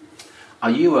 are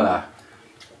you a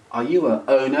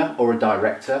owner or a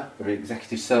director of an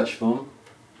executive search firm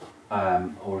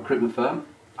or recruitment firm?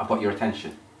 I've got your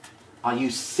attention. Are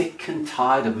you sick and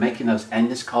tired of making those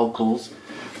endless cold calls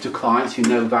to clients who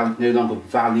no longer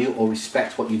value or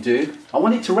respect what you do? I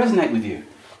want it to resonate with you.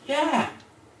 Yeah.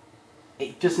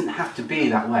 It doesn't have to be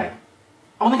that way.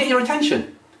 I want to get your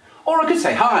attention. Or I could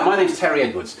say, hi, my name's Terry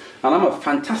Edwards, and I'm a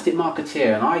fantastic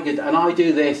marketeer, and I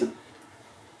do this. You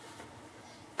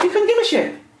couldn't give a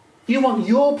shit. You want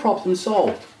your problem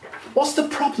solved. What's the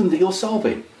problem that you're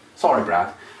solving? Sorry,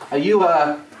 Brad. Are you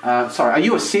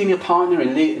a senior partner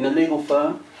in a legal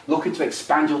firm looking to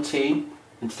expand your team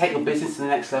and to take your business to the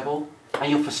next level? And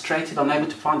you're frustrated, unable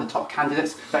to find the top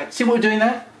candidates? Like, see what we're doing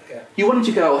there? Yeah. You want him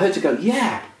to go, or her to go,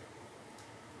 yeah.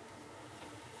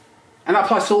 And that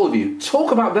applies to all of you.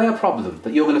 Talk about their problem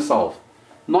that you're going to solve,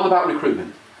 not about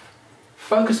recruitment.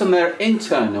 Focus on their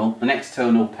internal and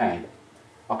external pain.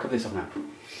 I'll cover this off now.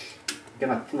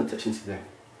 Again, I think I'll touch on today.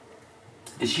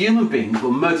 As human beings, we're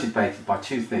motivated by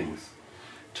two things: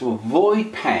 to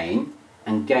avoid pain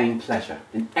and gain pleasure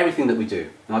in everything that we do.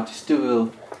 And I'll just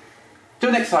do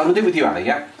an exercise. I'll do it with you, Ali.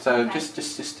 Yeah. So just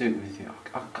do it with you.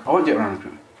 I won't do it around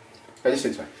recruitment. But just do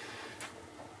it this way.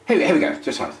 Here we go.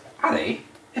 Just like Ali.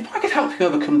 If I could help you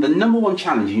overcome the #1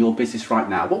 challenge in your business right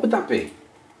now, what would that be?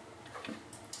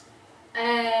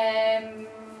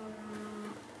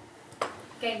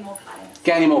 Gain more clients.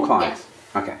 Gaining more clients.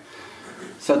 Yeah. Okay.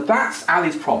 So that's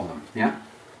Ali's problem, yeah?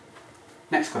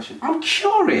 Next question. I'm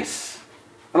curious.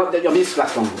 This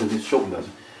last one, because it's a short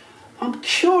version. I'm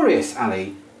curious,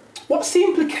 Ali, what's the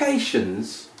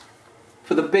implications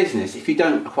for the business if you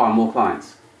don't acquire more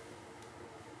clients?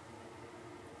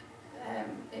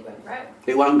 It won't grow.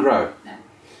 It won't grow? No.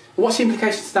 What's the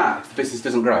implications to that if the business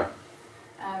doesn't grow?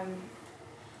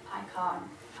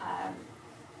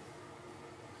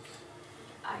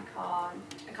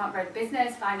 I can't grow the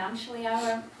business financially. I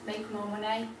won't make more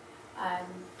money. I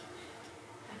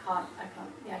can't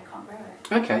grow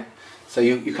it. Okay, so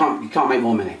you can't make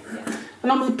more money. Yeah.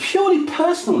 And on a purely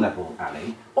personal level,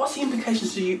 Ali, what's the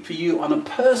implications for you on a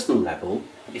personal level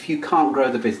if you can't grow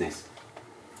the business?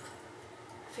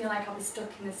 I feel like I'll be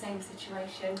stuck in the same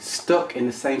situation. Stuck in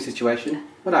the same situation?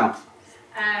 What else?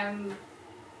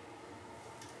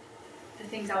 The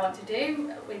things I want to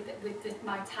do with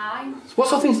my time. So what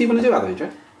sort of things do you want to do, Ali?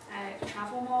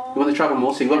 Travel more. You want to travel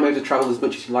more, so you won't be able to travel as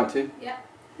much as you like to? Yeah.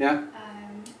 Yeah?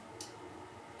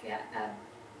 Get a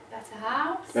better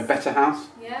house. A better house?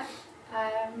 Yeah.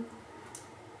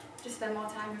 Just spend more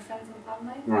time with friends and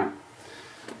family. Right.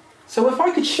 So if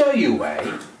I could show you a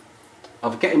way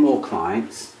of getting more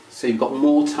clients, so you've got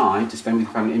more time to spend with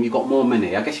your family and you've got more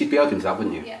money, I guess you'd be open to that,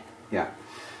 wouldn't you? Yeah. Yeah.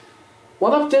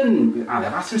 What I've done with Ali,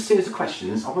 I've asked her a series of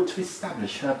questions. I want to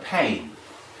establish her pain.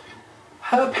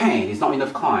 Her pain is not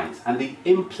enough clients and the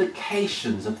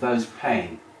implications of those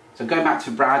pain. So going back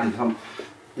to Brad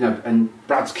and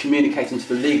Brad's communicating to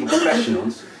the legal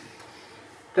professionals,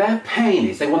 their pain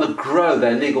is they want to grow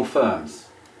their legal firms,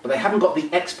 but they haven't got the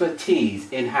expertise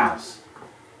in-house.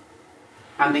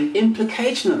 And the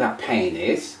implication of that pain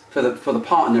is, for the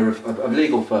partner of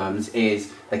legal firms,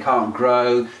 is they can't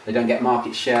grow, they don't get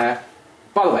market share.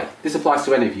 By the way, this applies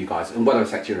to any of you guys, and whatever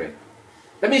sector you're in.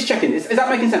 Let me just check in. Is that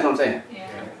making sense what I'm saying? Yeah.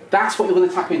 That's what you're going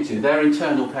to tap into, their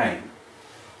internal pain.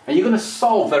 And you're going to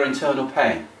solve their internal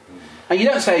pain. And you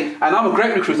don't say, and I'm a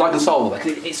great recruiter, I can solve all that.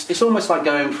 It's almost like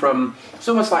it's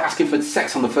almost like asking for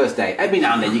sex on the first date. Every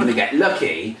now and then you're going to get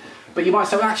lucky, but you might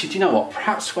say, well, actually, do you know what?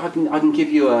 Perhaps I can give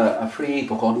you a free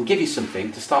ebook, or I can give you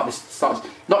something to start this.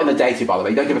 Not in the dating, by the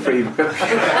way. You don't give a free ebook.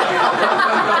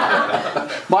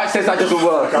 Mike says that doesn't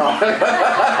work.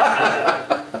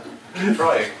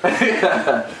 Trying.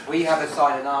 We have a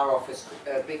sign in our office,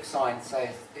 a big sign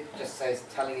it just says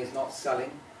telling is not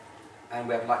selling, and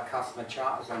we have like customer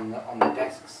charters on the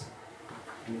desks.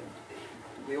 And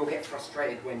we all get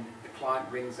frustrated when the client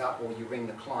rings up, or you ring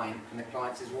the client and the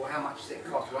client says, well, how much does it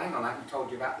cost? Well, hang on, I haven't told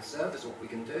you about the service, what we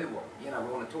can do, we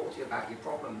want to talk to you about your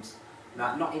problems.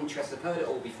 No, not interested. I've heard it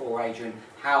all before, Adrian.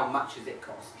 How much does it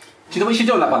cost? Do you know what you should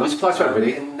do on that, by the way? Supply to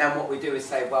everybody. And then what we do is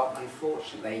say, well,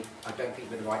 unfortunately, I don't think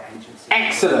we're the right agency.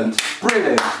 Excellent.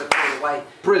 Brilliant. Away.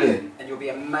 Brilliant. And you'll be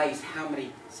amazed how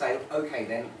many say, okay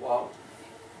then, well,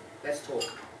 let's talk.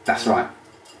 That's right.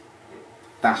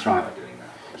 That's right.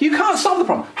 You can't solve the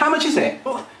problem. How much is it?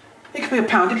 Well, it could be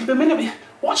 £1, it could be £1 million.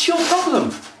 What's your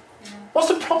problem? What's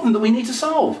the problem that we need to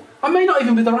solve? I may not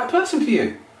even be the right person for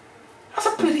you. That's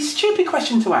a pretty stupid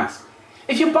question to ask.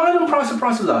 If you're buying on price and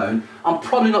price alone, I'm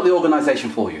probably not the organisation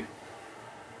for you.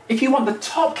 If you want the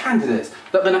top candidates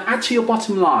that are going to add to your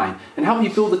bottom line and help you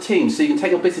build the team so you can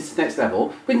take your business to the next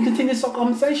level, we can continue this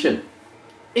conversation.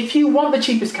 If you want the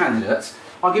cheapest candidates,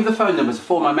 I'll give the phone numbers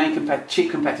for my main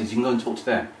cheap competitors. You can go and talk to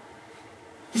them.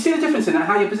 You see the difference in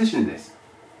how you're positioning this?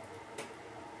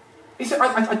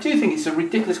 I do think it's a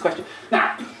ridiculous question.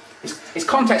 Now, it's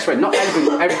context for it, not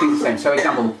everything's the same. So,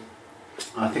 example,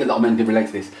 I think a lot of men can relate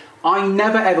to this. I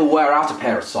never ever wear out a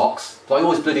pair of socks, so I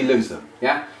always bloody lose them.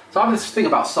 Yeah. So I have this thing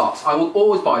about socks. I will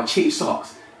always buy cheap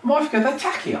socks. My wife goes, they're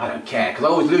tacky. I don't care because I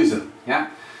always lose them. Yeah.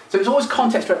 So it's always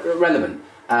context relevant.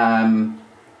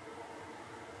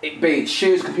 Be it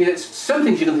shoes, computers, some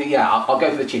things you're going to think, yeah, I'll go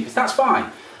for the cheapest. That's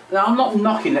fine. Now, I'm not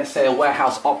knocking, let's say, a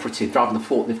warehouse operative driving the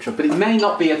forklift truck, but it may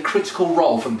not be a critical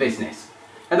role for business.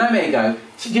 And they may go,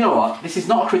 you know what, this is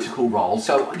not a critical role,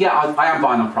 so yeah, I am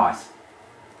buying on price.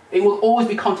 It will always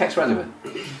be context relevant.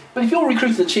 But if you're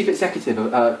recruiting a chief executive,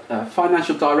 a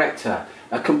financial director,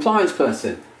 a compliance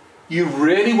person, you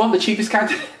really want the cheapest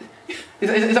candidate?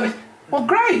 Well,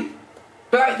 great.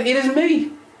 But it isn't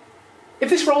me. If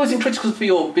this role isn't critical for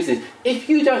your business, if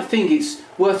you don't think it's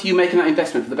worth you making that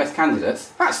investment for the best candidates,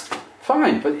 that's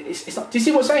fine. But it's not. Do you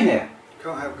see what I'm saying here?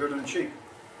 Can't have good and cheap.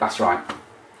 That's right.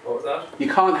 What was that? You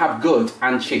can't have good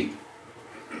and cheap.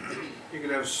 You can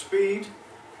have speed,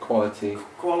 quality,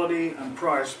 and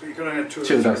price, but you can only have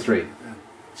two of those three. Yeah.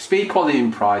 Speed, quality,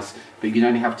 and price, but you can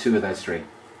only have two of those three.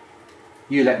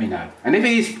 You let me know. And if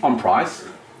it is on price,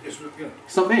 it's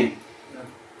not me. Yeah.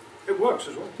 It works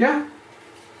as well. Yeah.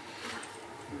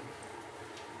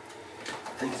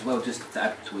 I think as well, just to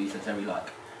add to what you said, Terry,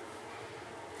 like,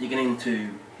 digging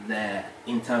into their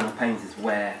internal pains is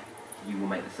where you will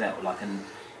make the sale. Like, and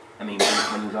I mean,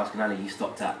 when you was asking Ali, you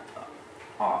stopped at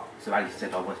art. So Ali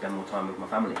said, I want to spend more time with my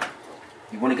family.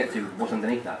 You want to get to what's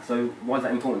underneath that. So why is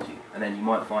that important to you? And then you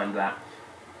might find that,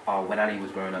 when Ali was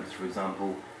growing up, for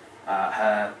example,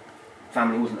 her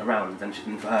family wasn't around, and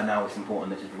for her now it's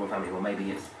important that she's with her family. Or maybe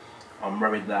it's, I'm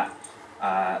worried that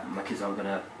my kids aren't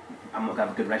gonna. I'm not going to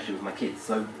have a good relationship with my kids.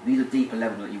 So these are deeper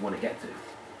levels that you want to get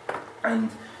to. And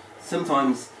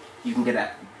sometimes you can get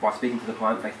that by speaking to the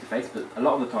client face to face, but a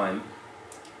lot of the time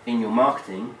in your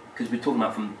marketing, because we're talking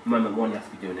about from moment one you have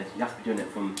to be doing this, you have to be doing it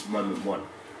from moment one.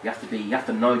 You have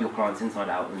to know your clients inside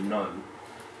out and know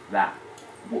that,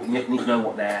 you need to know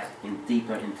what their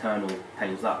deeper internal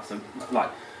pains are. So like,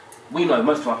 we know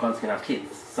most of our clients can have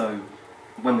kids, so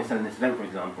when we're selling this event, for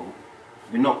example,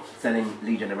 we're not selling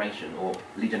lead generation or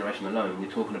lead generation alone. We're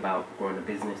talking about growing a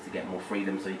business to get more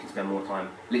freedom so you can spend more time.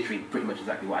 Literally, pretty much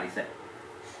exactly what Ali said.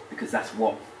 Because that's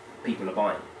what people are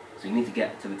buying. So you need to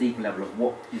get to the deeper level of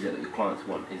what is it that your clients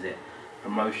want. Is it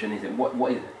promotion? Is it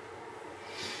what is it?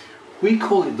 We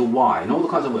call it the why, and all the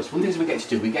kinds of words. One of the things we get you to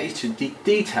do, we get you to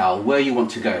detail where you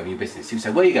want to go in your business. You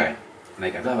say, where are you going? And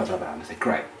they go, blah, blah, blah, blah. And they say,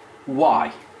 great.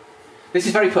 Why? This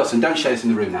is very personal. Don't share this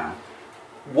in the room now.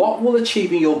 What will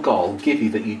achieving your goal give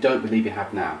you that you don't believe you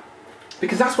have now?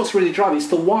 Because that's what's really driving. It's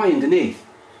the why underneath.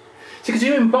 See, because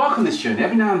you embark on this journey,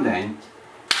 every now and then,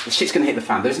 the shit's going to hit the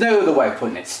fan. There's no other way of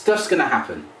putting it. Stuff's going to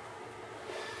happen.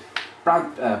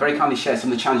 Brad very kindly shared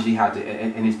some of the challenges he had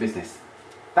in his business.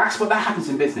 That happens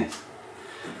in business.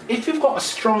 If you've got a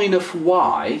strong enough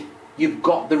why, you've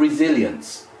got the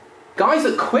resilience. Guys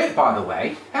that quit, by the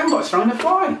way, haven't got a strong enough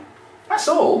why. That's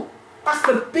all. That's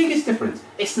the biggest difference.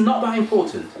 It's not that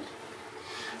important.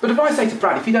 But if I say to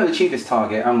Brad, if you don't achieve this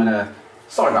target, I'm going to,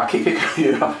 sorry about keep picking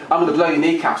you, I'm going to blow your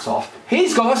kneecaps off.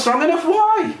 He's got a strong enough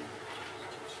why.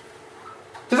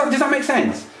 Does that make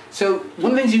sense? So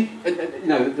one of the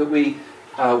things that we,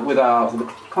 with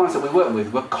the clients that we work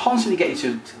with, we're constantly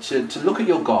getting to look at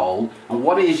your goal and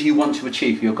what it is you want to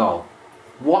achieve for your goal.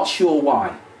 What's your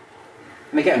why?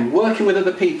 And again, working with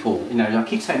other people, I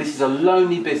keep saying this is a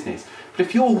lonely business. But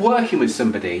if you're working with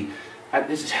somebody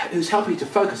who's helping you to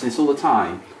focus on this all the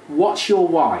time, what's your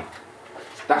why?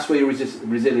 That's where your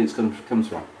resilience comes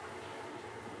from.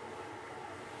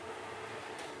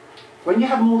 When you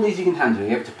have more leads you can handle, you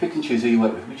have to pick and choose who you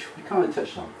work with, which we kind of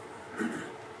touched on.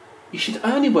 You should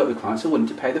only work with clients who are willing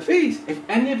to pay the fees. If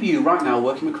any of you right now are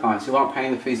working with clients who aren't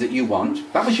paying the fees that you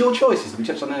want, that was your choice, as we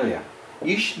touched on earlier.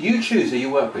 You choose who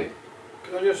you work with.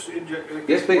 Can I just inject?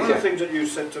 Yes, please. One of the things that you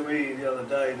said to me the other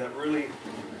day that really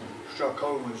struck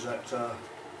home was that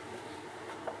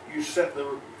you set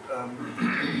the. I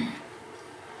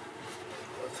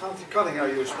can't think how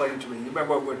you explained it to me. You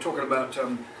remember we were talking about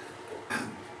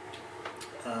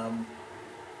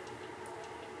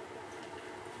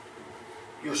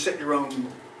you set your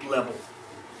own level,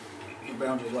 your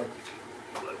boundaries, like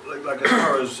as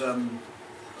far as I'm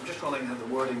just trying to think of the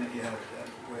wording that you had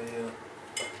where you.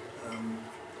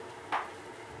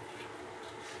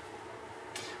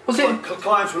 Was it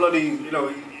clients will only, you know,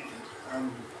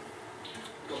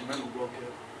 got a mental block here.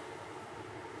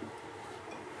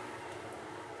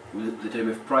 Was it to do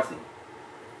with pricing?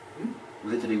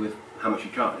 Was it to do with how much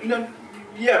you charge? No,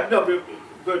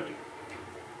 but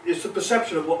it's the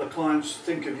perception of what the clients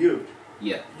think of you.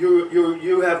 Yeah.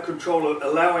 You have control of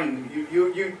allowing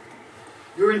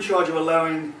you're in charge of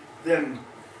allowing them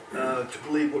to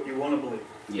believe what you want to believe.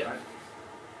 Yeah. Right?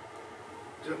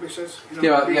 Does that make sense?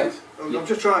 Yes. I'm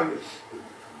just trying,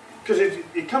 because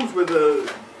it comes with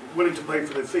willing to pay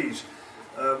for their fees.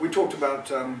 We talked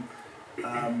about.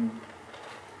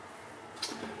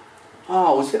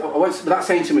 Without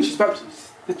saying too much, it's about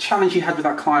the challenge you had with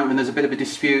that client when there's a bit of a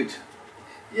dispute.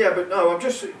 Yeah, but no,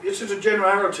 it's just a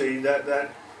generality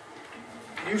that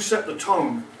you set the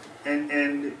tone,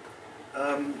 and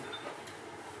I'm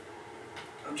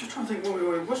just trying to think.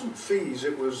 Well, it wasn't fees;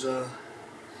 it was.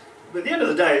 But at the end of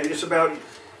the day, it's about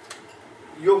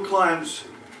your clients.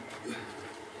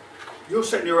 You're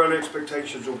setting your own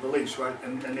expectations or beliefs, right?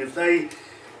 And if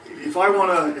I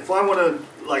wanna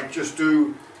like just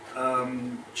do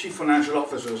chief financial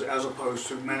officers as opposed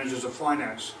to managers of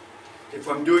finance. If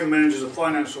I'm doing managers of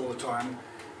finance all the time,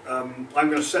 I'm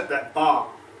going to set that bar.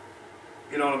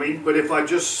 You know what I mean? But if I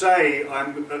just say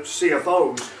I'm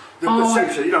CFOs, the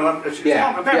perception, you know, I'm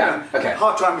having a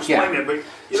hard time explaining it, but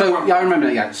you know, I remember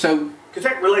that. Yeah, so because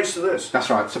that relates to this. That's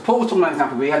right. So Paul was talking about an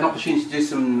example. We had an opportunity to do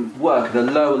some work at a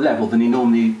lower level than he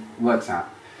normally works at,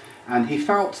 and he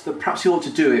felt that perhaps he ought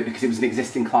to do it because it was an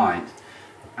existing client.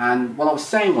 And what I was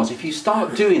saying was, if you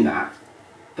start doing that,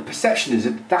 the perception is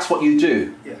that that's what you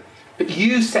do. Yeah. But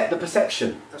you set the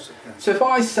perception. That's it, yeah. So if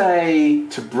I say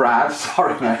to Brad,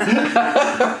 sorry mate,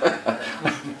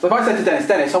 so if I say to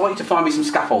Dennis, I want you to find me some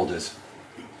scaffolders.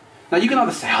 Now you can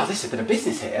either say, oh, there's a bit of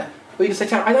business here, or you can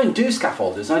say, I don't do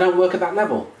scaffolders, I don't work at that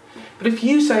level. But if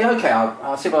you say, okay,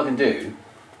 I'll see what I can do,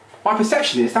 my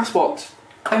perception is that's what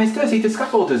Dennis does. He does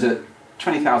scaffolders at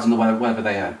 20,000 or whatever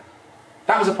they earn.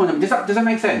 That was the point of it. Does that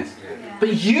make sense? Yeah.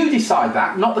 But you decide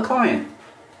that, not the client.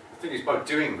 The thing is, by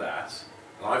doing that,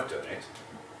 and I've done it,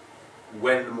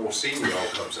 when the more senior role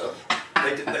comes up,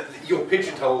 you're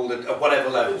pigeonholed at whatever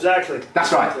level. Exactly.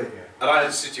 That's right. And I had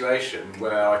a situation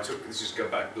where this is going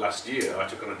back last year, I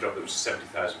took on a job that was a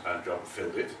 £70,000 job and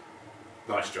filled it.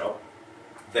 Nice job.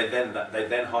 They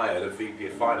then hired a VP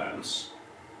of Finance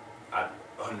at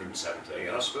 170,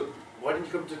 and I said, why didn't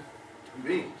you come to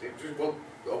me? Well,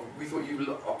 we thought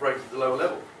you operated at the lower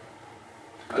level.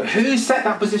 But who set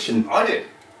that position? I did.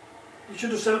 You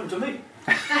should have sent them to me.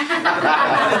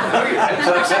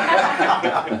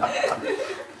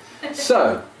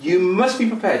 So, you must be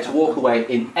prepared to walk away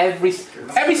in every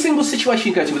single situation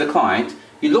you go to with a client.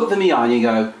 You look them in the eye and you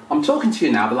go, I'm talking to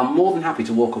you now, but I'm more than happy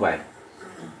to walk away.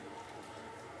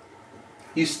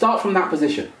 You start from that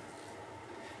position.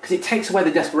 Because it takes away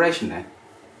the desperation then.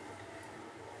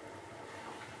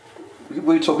 We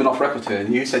were talking off record here,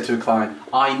 and you said to a client,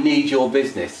 I need your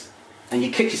business. And you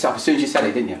kicked yourself as soon as you said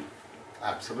it, didn't you?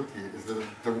 Absolutely. It's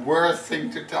the worst thing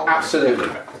to tell me. Absolutely.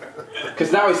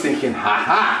 Because now he's thinking, ha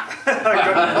ha.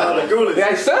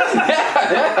 Yeah, certainly.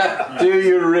 Yeah. Do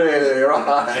you really?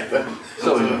 Right.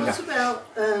 What about,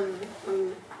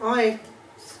 I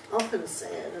often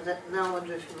say, and now I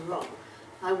wonder if I'm wrong,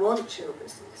 I want your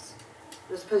business.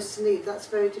 As opposed to need, that's a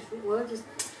very different word, isn't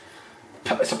it?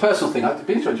 It's a personal thing. I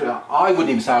wouldn't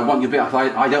even say I want your business.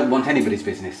 I don't want anybody's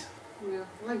business. Yeah,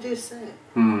 I do say it.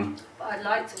 But I'd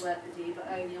like to work with you, but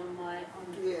only on my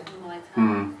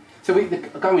terms. So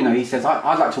the guy we know, he says,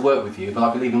 I'd like to work with you, but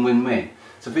I believe in win-win.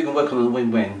 So if we can work on a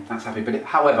win-win, that's happy. But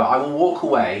however, I will walk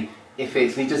away if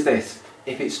it's, and he does this,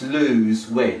 if it's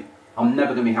lose-win. I'm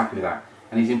never going to be happy with that.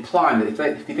 And he's implying that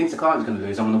if he thinks the client's going to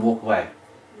lose, I'm going to walk away.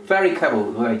 Very clever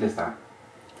the way he does that.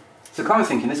 So the client's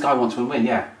thinking, this guy wants win-win,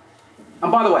 yeah.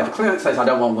 And by the way, if a client says, I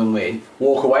don't want win-win,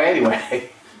 walk away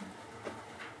anyway.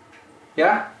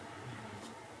 Yeah?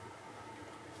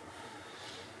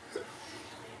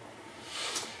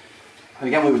 And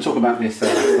again, we were talking about this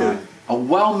last night. A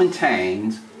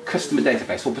well-maintained customer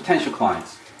database for potential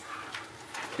clients.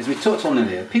 As we touched on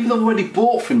earlier, people have already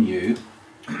bought from you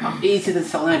easier than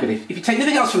selling anybody. If you take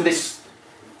nothing else from this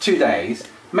 2 days,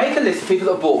 make a list of people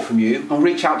that have bought from you and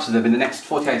reach out to them in the next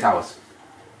 48 hours.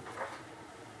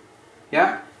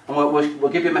 Yeah? And we'll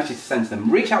give you a message to send to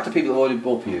them. Reach out to people that have already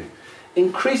bought from you.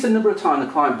 Increase the number of times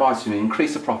the client buys from you,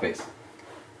 increase the profits.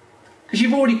 Because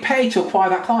you've already paid to acquire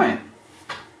that client.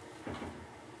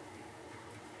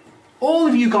 All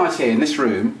of you guys here in this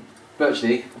room,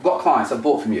 virtually, have got clients that have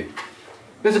bought from you.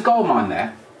 There's a gold mine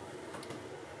there.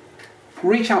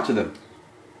 Reach out to them.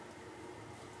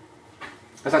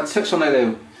 As I touched on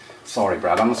earlier, sorry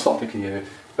Brad, I'm going to stop picking you,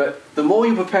 but the more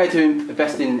you're prepared to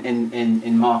invest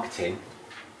in marketing,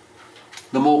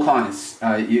 the more clients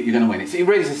you're going to win. It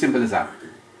really is as simple as that.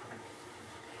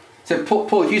 So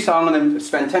Paul, if you say I'm going to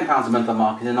spend £10 a month on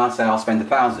marketing and I say I'll spend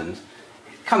 1,000, it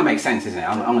kind of makes sense, isn't it?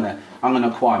 I'm going to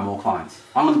acquire more clients.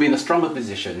 I'm going to be in a stronger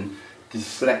position to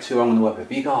select who I'm going to work with.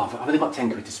 But you go, I've only got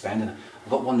 10 quid to spend and I've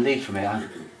got one lead from it.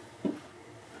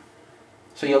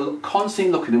 So you're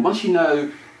constantly looking, and once you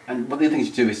know, and one of the things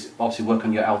you do is obviously work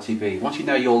on your LTV. Once you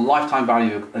know your lifetime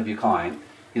value of your client,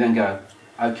 you then go,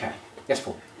 okay, yes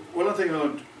Paul? Well, I think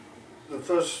the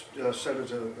first set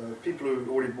of people who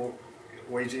already bought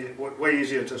way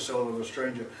easier to sell than a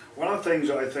stranger. One of the things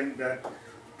I think that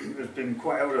has been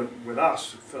quite evident with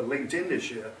us for LinkedIn this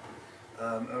year,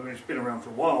 I mean it's been around for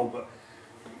a while, but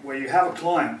where you have a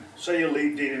client, say you're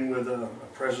dealing with a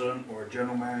president or a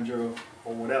general manager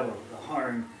or whatever, the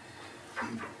hiring,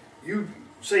 you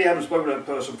say you haven't spoken to that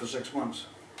person for 6 months,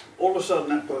 all of a sudden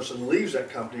that person leaves that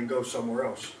company and goes somewhere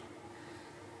else.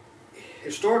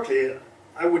 Historically,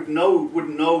 I wouldn't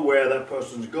know where that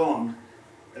person's gone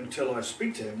until I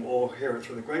speak to him or hear it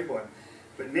through the grapevine.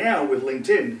 But now with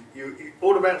LinkedIn, you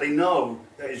automatically know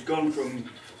that he's gone from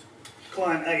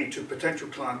client A to potential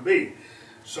client B.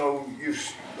 So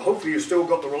hopefully you've still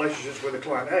got the relationships with the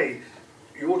client A,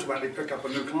 you automatically pick up a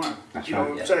new client. That's you right, know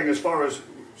what yeah. I'm saying, as far as,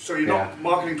 so you're not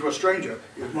marketing to a stranger,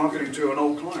 you're marketing to an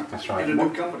old client. That's right. In a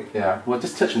new company. Yeah, well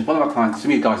just touching, one of our clients, some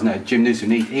of you guys know, Jim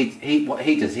Newsom, what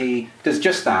he does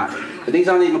just that, but these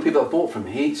aren't even people that have bought from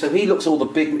him. So he looks all the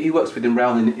big, he works within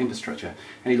rail and infrastructure,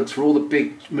 and he looks for all the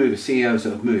big movers, CEOs that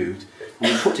have moved,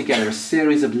 and we put together a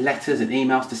series of letters and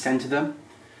emails to send to them.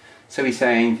 So he's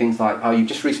saying things like, oh, you've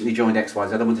just recently joined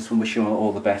XYZ, I just want to wish you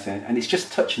all the best, and it's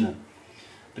just touching them.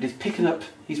 But he's picking up,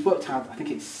 he's worked out, I think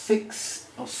it's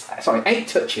 8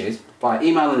 touches by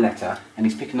email and letter, and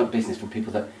he's picking up business from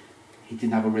people that he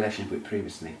didn't have a relationship with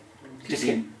previously. Because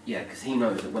he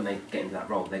knows that when they get into that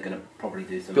role, they're going to probably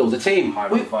do some build a team.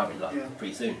 High-rate fibre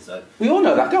pretty soon. So we all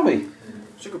know that, don't we?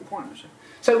 It's a good point, actually.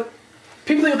 So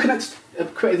people that you're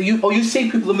connected, or you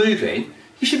see people are moving,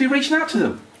 you should be reaching out to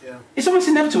them. Yeah. It's almost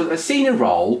inevitable. A senior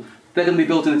role, they're going to be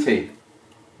building a team.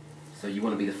 So you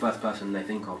want to be the first person they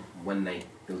think of when they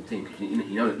build a team, because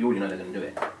you already know they're going to do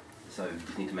it. So you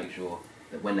just need to make sure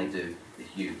that when they do, it's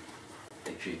you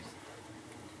they choose.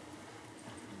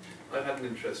 I've had an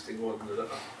interesting one that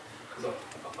because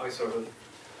I sort of,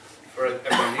 for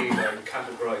every need I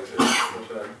categorise it.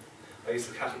 But, I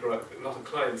used to categorise, a lot of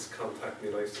clients contact me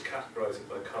and I used to categorise it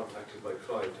by contacted by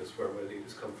client as where my lead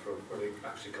has come from, where they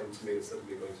actually come to me instead of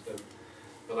me going to them.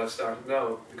 But I've started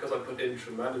now, because I put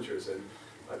interim managers in,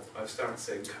 I've started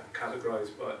saying categorise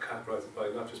it by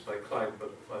not just by client,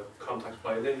 but by contacted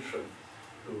by an interim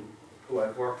who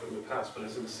I've worked with in the past, but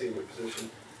is in a senior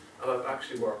position. And I've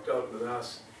actually worked out in the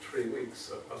last 3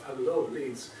 weeks, I've had a load of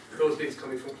leads. Those leads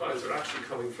coming from clients are actually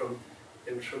coming from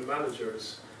interim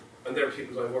managers. And they're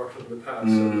people I've worked with in the past,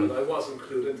 and I wasn't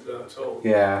clued into that at all.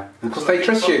 Yeah, because they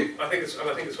trust you. I think it's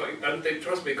right, and they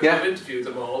trust me because I've interviewed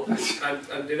them all,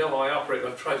 and they know how I operate.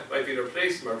 I've either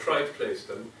placed them or tried to place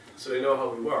them, so they know how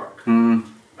we work. And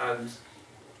I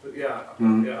like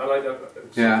that.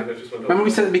 Yeah. Remember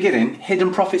we said at the beginning,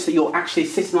 hidden profits that you're actually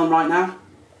sitting on right now.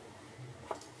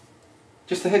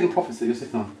 Just the hidden profits that you're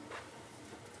sitting on.